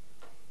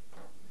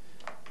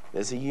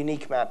 There's a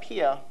unique map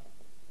here.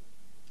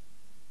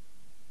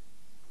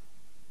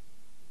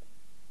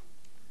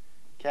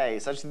 Okay,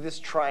 such that this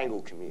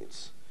triangle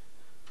commutes.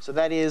 So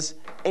that is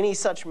any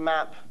such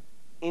map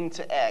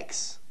into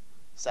X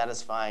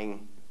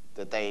satisfying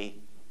that they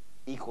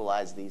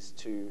equalize these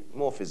two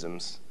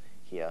morphisms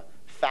here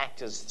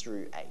factors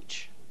through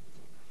H.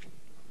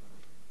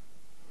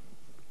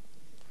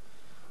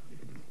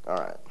 All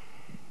right.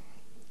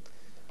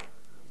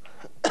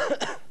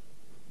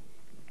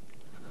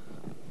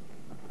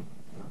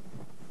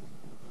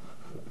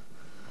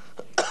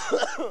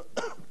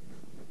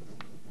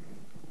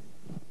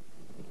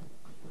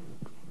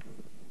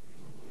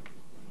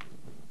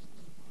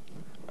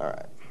 All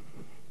right.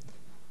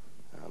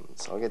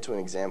 So I'll get to an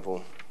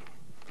example.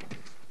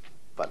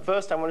 But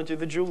first, I want to do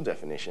the dual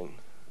definition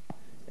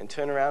and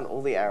turn around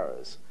all the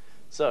arrows.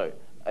 So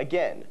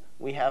again,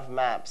 we have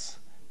maps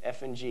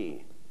F and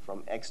G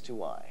from X to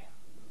Y.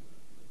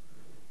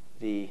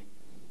 The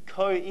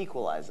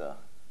co-equalizer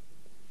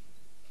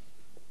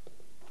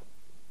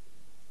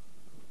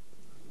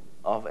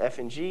of F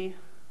and G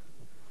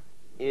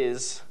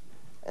is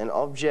an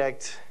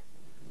object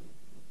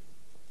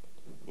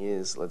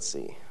is, let's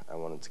see, I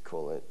wanted to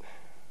call it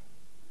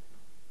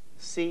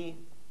C,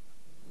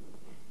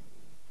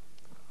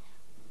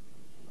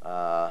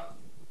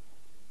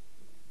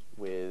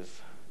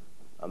 with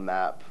a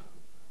map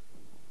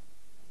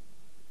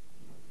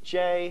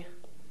J,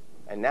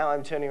 and now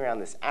I'm turning around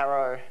this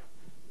arrow,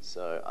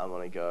 so I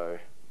want to go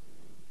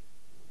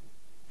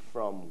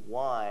from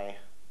Y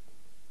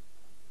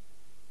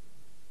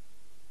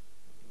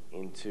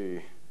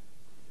into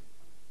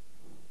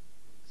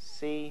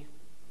C.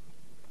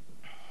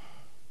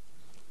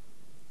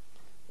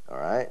 All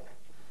right,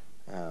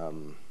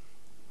 and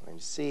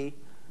C,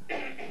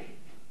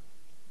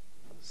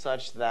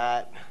 such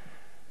that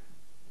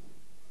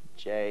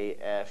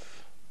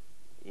JF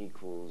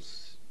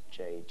equals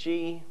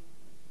JG.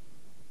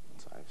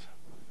 So I've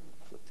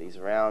flipped these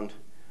around,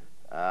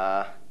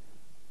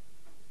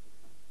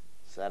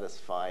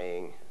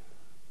 satisfying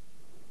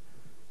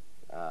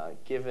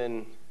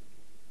given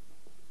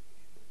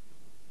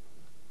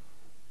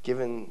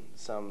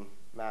some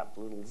map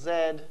little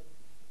z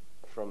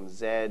from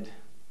Z.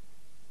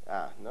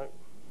 No.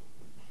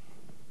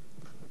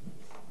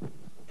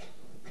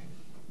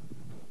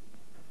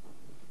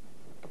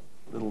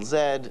 Little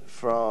z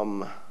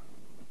from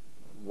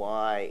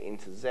Y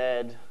into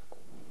Z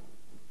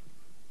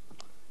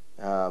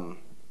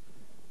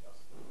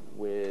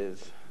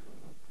with,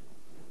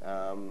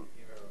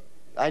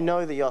 I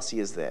know the Yossi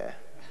is there.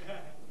 Are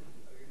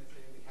you going to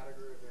say in the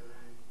category of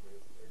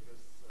they're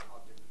just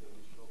objects of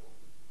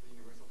the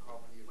universal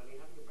property? When you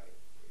have your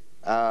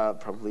break?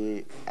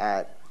 Probably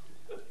at,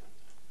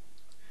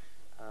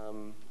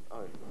 oh,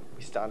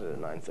 we started at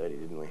 9:30,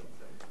 didn't we?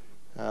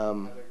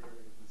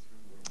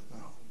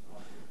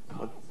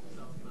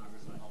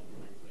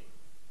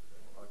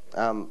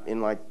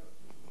 In like,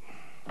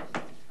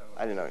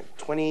 I don't know,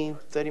 20,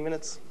 30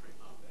 minutes?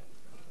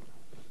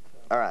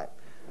 All right.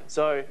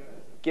 So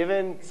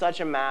given such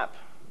a map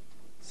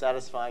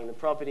satisfying the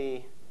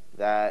property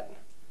that,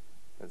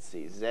 let's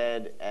see,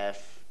 ZF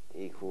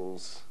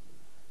equals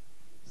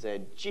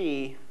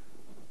ZG,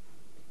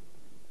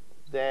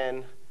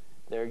 then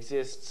there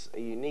exists a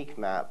unique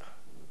map,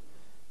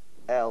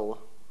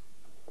 L.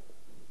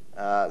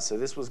 So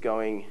this was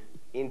going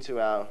into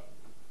our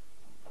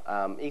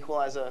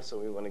equalizer, so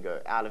we want to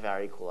go out of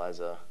our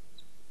equalizer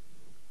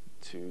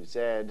to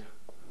Z,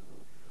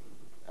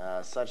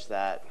 such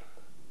that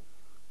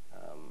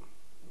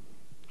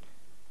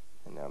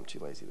And now I'm too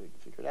lazy to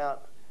figure it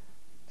out.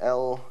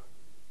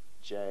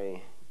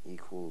 Lj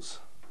equals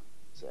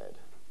z.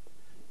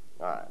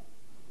 All right.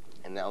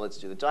 And now let's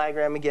do the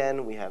diagram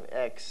again. We have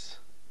x,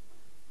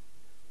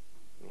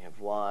 we have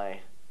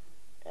y,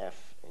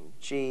 f, and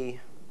g.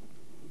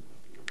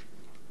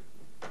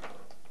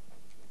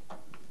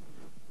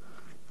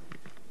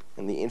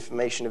 And the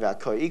information of our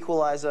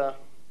co-equalizer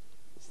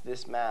is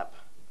this map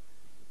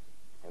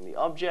and the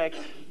object.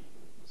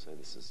 So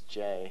this is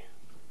J.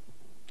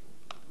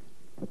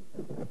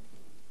 And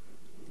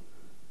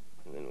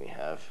then we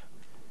have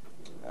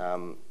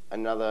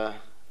another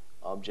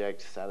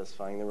object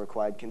satisfying the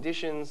required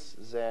conditions,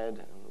 Z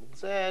and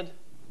Z.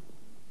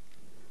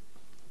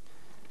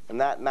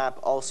 And that map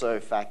also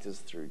factors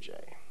through J.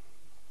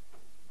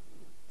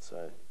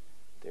 So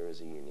there is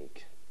a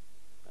unique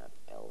map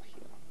L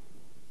here.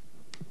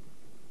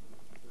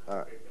 All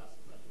right.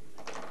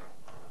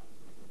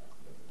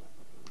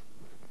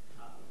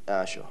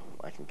 Sure,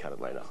 I can cut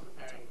it later.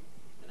 Comparing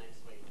the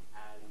next week,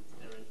 and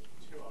there are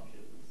two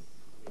options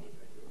we need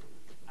to go through.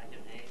 I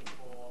can aim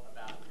for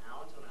about an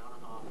hour to an hour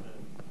and a half of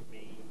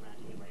me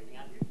ranting and raving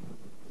at you,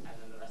 and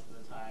then the rest of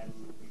the time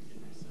you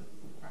can do some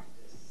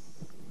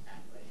practice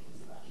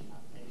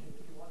calculations/applications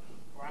if you want,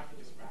 or I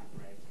can just rant and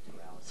rave for 2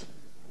 hours.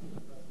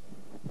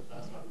 The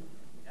first one,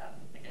 yeah,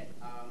 okay.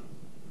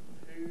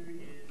 Who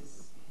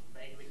is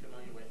vaguely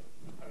familiar with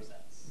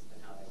posets and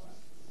how they work?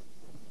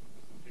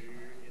 Who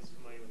is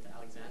familiar with the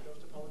Alexandrov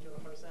topology of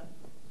a poset?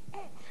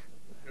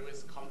 Who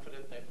is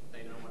confident that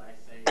they know what I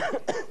say?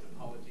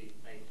 Topology,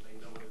 they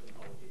know what a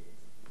topology is.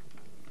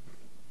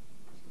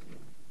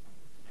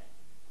 Okay.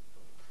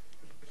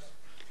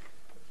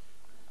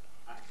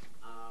 Alright.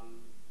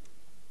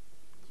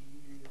 Do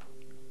you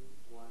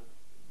want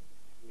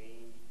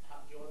me?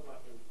 Do you want to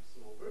work in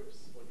small groups,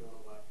 or do you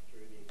want to work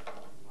through the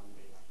equations one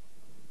big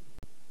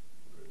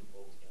group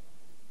altogether?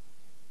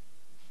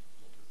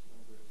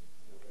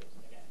 Small groups.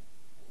 Okay.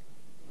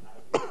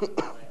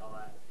 I'll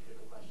write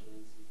different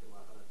questions. You can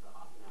work on it for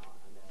half an hour,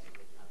 and then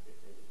we can have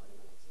 15 to 20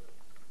 minutes of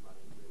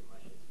running through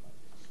questions.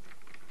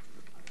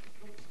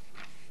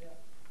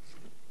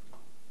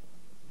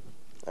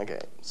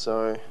 Okay,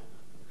 so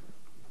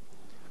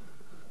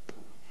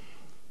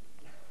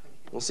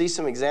we'll see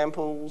some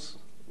examples.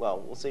 Well,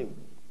 we'll see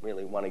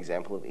really one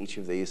example of each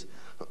of these.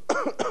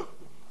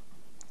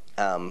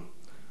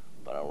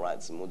 But I'll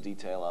write some more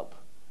detail up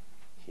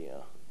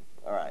here.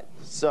 All right,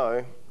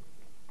 so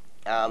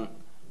we're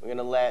going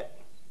to let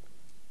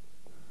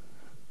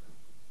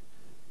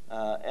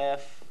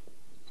f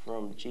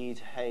from G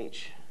to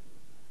H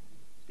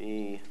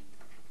be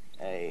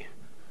a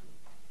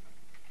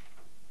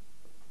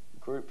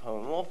group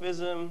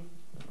homomorphism.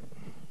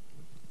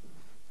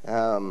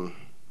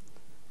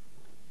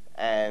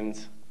 And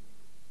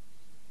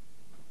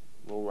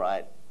we'll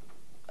write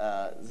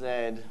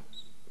Z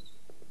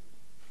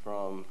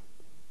from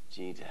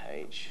G to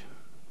H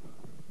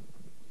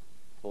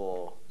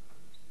for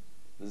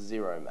the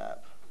zero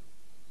map,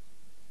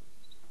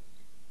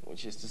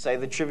 which is to say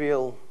the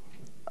trivial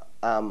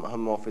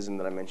homomorphism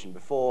that I mentioned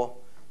before,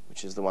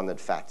 which is the one that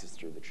factors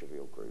through the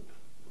trivial group.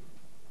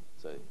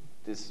 So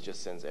this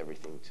just sends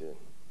everything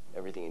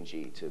in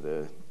G to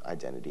the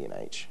identity in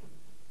H.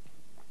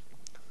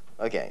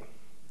 Okay.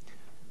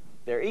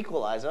 Their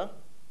equalizer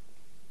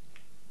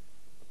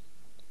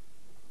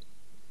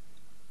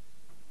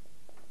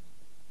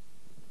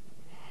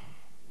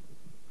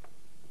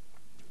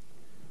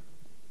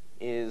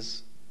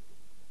is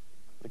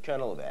the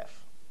kernel of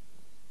F.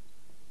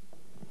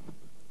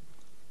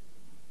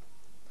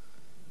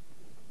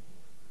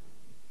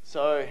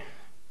 So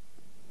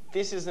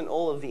this isn't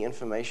all of the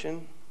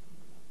information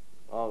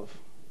of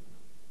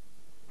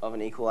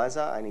an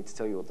equalizer. I need to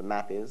tell you what the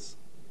map is.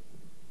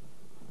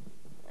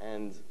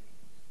 And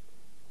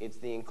it's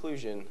the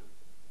inclusion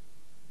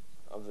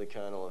of the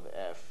kernel of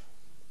F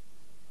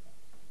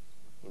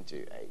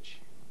into H,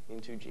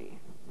 into G.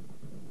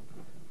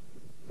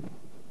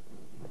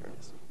 There it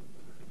is.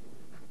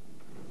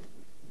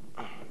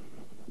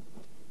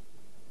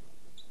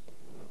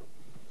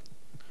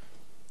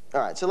 All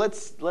right, so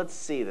let's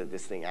see that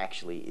this thing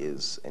actually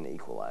is an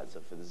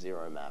equalizer for the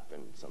zero map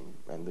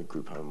and the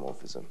group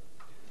homomorphism.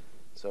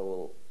 So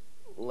we'll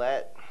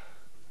let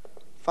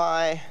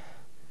phi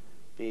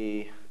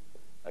be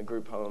a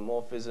group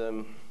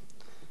homomorphism.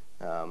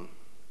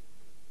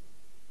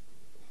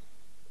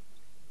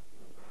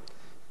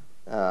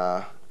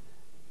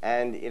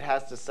 And it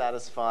has to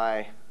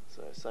satisfy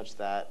such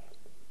that,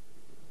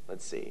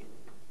 let's see,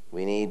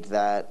 we need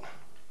that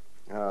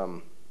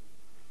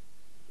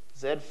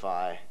Z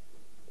phi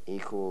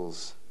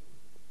equals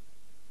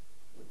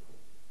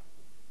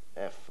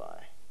F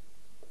phi.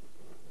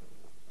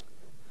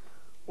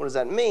 What does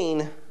that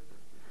mean?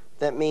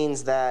 That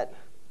means that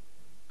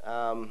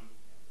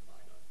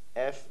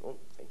F, oh,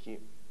 thank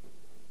you.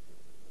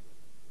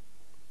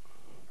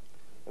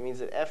 That means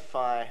that F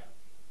phi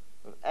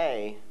of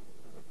A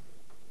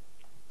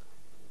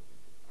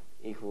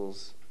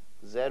equals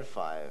Z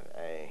phi of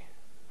A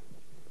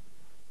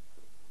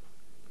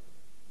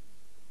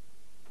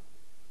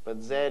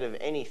but Z of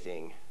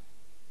anything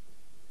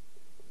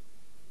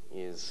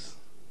is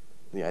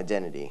the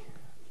identity.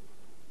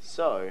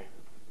 So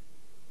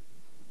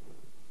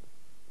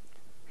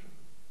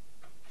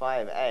phi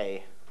of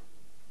A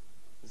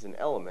is an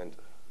element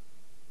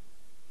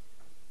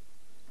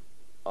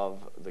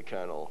of the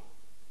kernel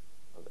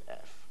of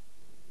F.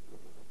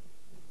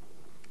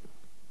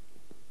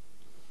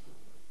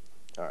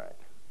 All right.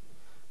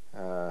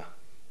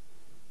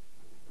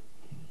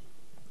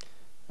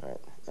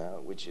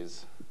 Which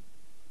is,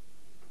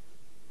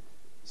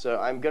 so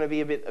I'm going to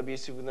be a bit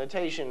abusive with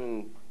notation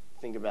and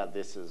think about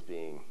this as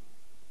being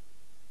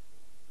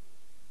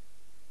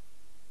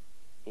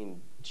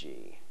in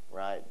G,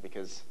 right?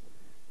 Because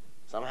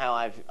somehow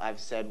I've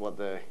said what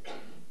the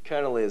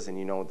kernel is, and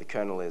you know what the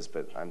kernel is,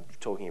 but I'm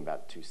talking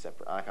about two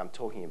separate, I'm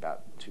talking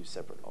about two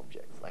separate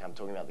objects. Like I'm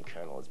talking about the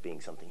kernel as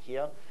being something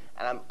here,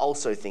 and I'm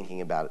also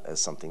thinking about it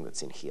as something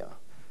that's in here.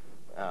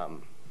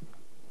 All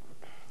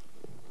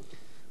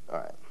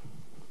right.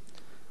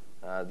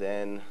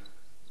 Then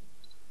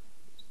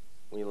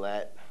we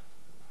let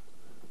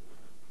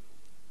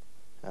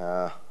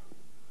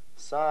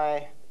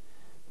psi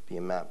be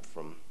a map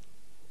from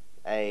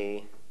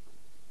A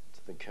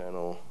to the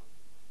kernel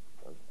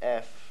of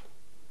F,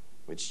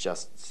 which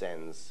just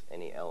sends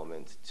any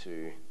element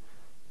to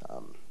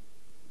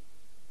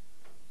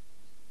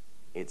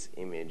its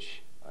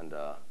image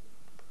under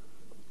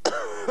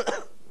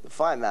the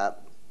phi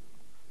map.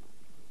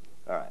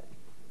 All right.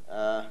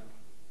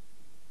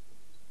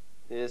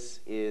 This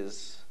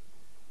is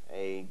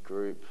a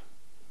group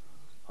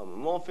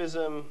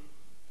homomorphism,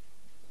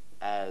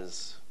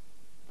 as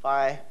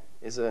phi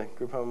is a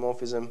group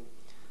homomorphism.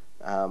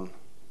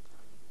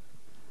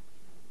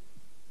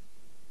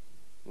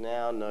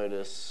 Now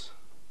notice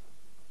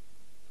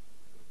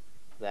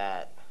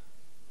that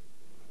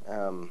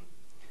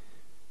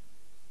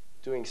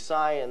doing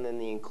psi and then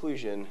the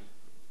inclusion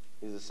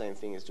is the same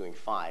thing as doing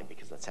phi,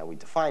 because that's how we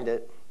defined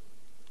it.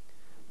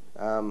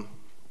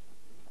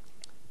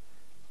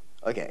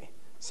 Okay,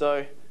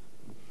 so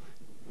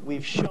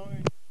we've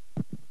shown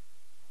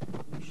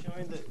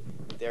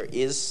that there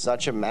is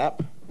such a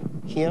map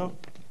here,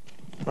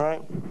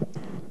 right?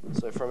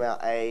 So from our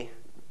A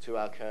to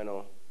our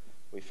kernel,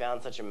 we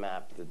found such a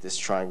map that this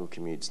triangle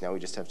commutes. Now we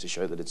just have to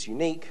show that it's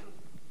unique.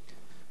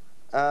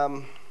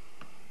 And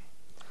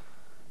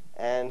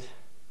maybe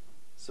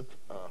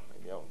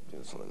I'll do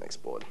this on the next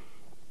board.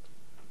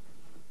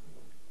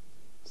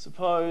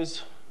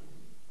 Suppose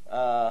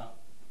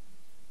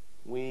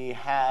we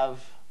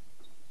have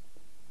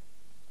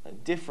a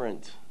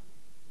different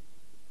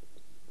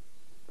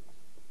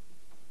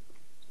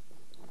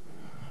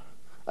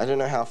I don't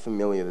know how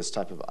familiar this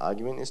type of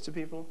argument is to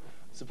people.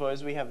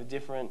 Suppose we have a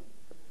different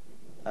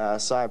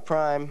psi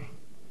prime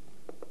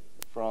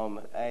from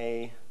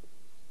A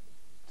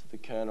to the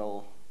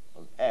kernel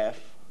of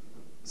F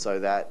so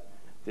that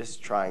this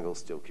triangle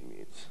still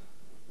commutes.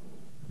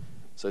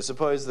 So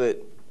suppose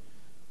that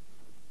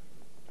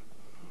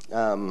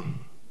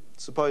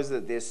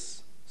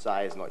this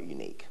psi is not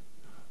unique.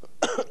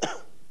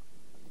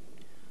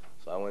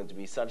 So I want it to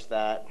be such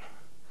that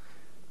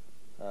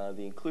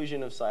the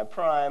inclusion of psi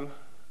prime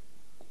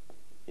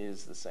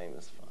is the same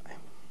as phi.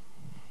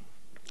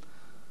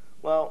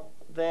 Well,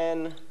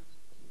 then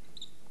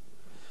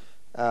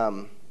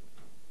the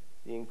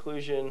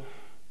inclusion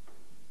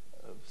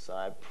of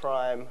psi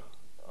prime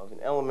of an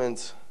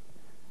element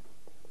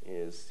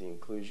is the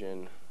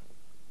inclusion of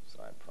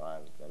psi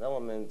prime of that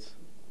element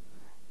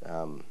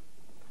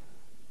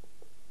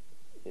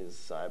is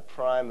psi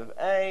prime of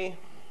A,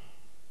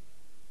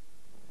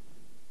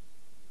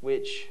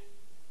 which,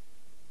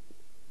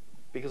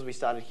 because we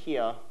started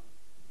here,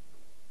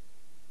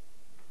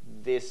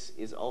 this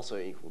is also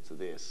equal to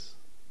this,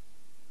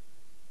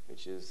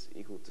 which is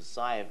equal to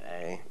psi of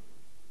A,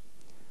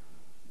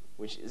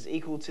 which is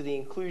equal to the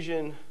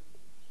inclusion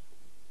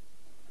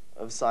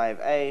of psi of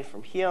A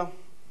from here.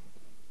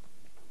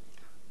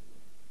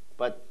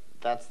 But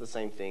that's the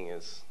same thing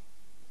as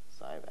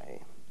psi of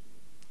A.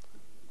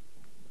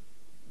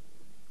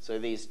 So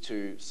these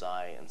two,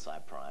 psi and psi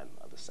prime,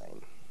 are the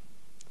same.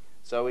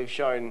 So we've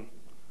shown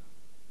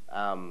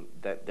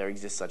that there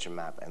exists such a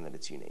map and that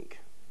it's unique.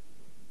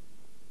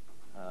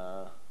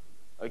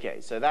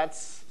 Okay, so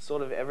that's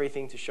sort of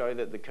everything to show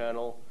that the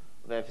kernel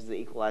of F is the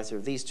equalizer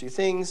of these two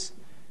things.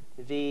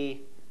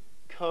 The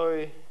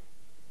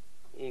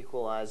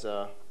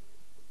co-equalizer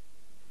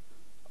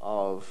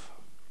of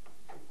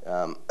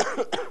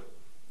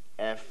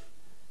F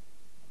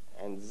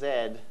and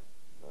Z,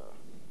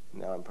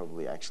 now I'm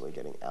probably actually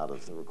getting out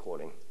of the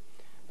recording.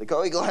 The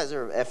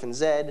co-equalizer of F and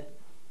Z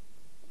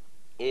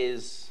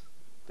is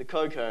the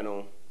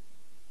co-kernel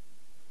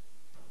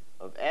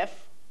of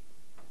F,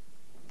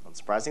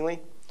 unsurprisingly,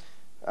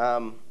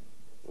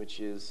 which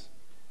is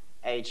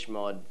H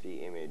mod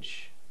the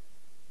image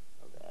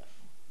of F.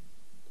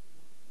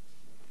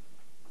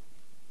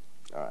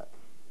 All right.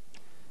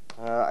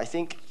 I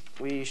think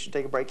we should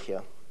take a break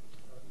here.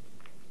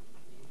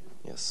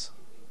 Yes.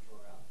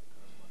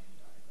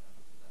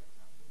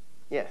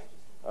 Yeah.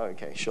 Oh,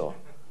 okay, sure.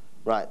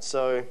 Right,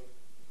 so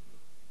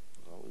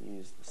I'll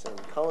use the same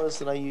colors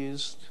that I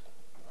used.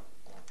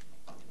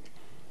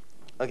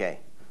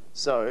 Okay,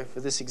 so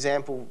for this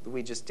example that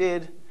we just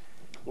did,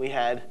 we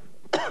had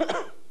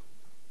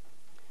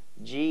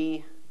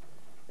G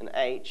and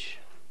H,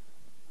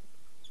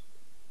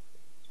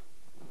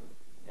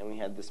 and we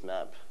had this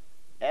map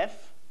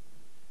F,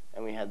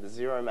 and we had the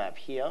 0 map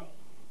here.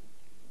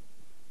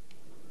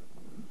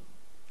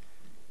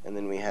 And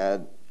then we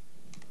had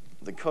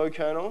the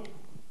co-kernel,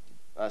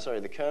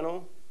 the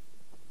kernel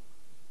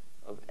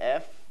of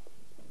F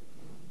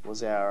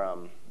was our,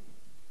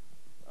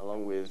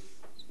 along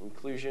with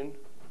inclusion,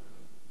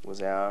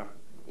 was our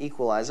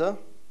equalizer.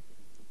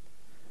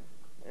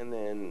 And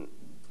then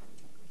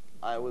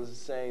I was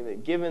saying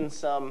that given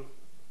some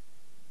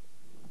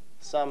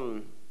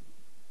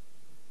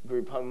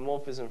group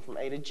homomorphism from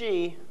A to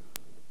G,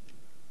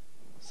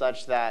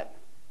 such that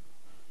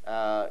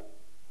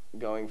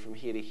going from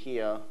here to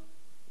here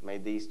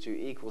made these two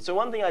equal. So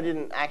one thing I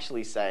didn't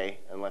actually say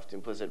and left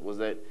implicit was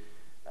that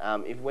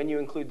when you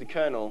include the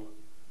kernel,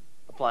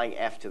 applying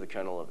F to the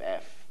kernel of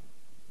F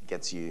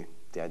gets you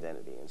the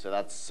identity. And so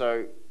that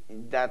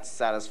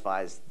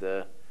satisfies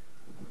this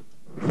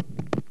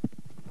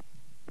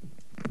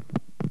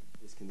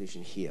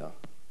condition here.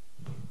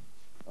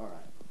 All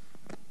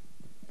right.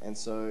 And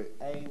so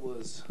A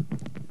was,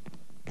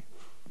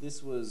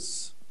 this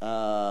was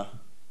phi,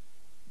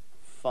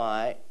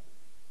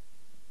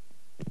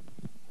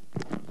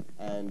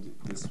 and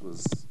this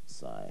was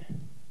psi.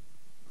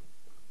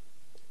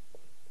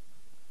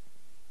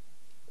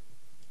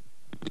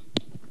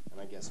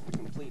 And I guess for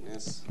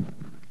completeness,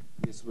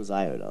 this was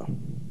iota. All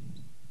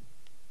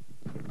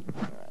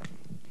right.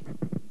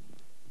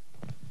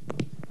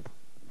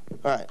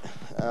 All right.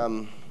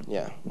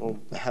 Yeah, we'll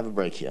have a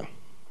break here.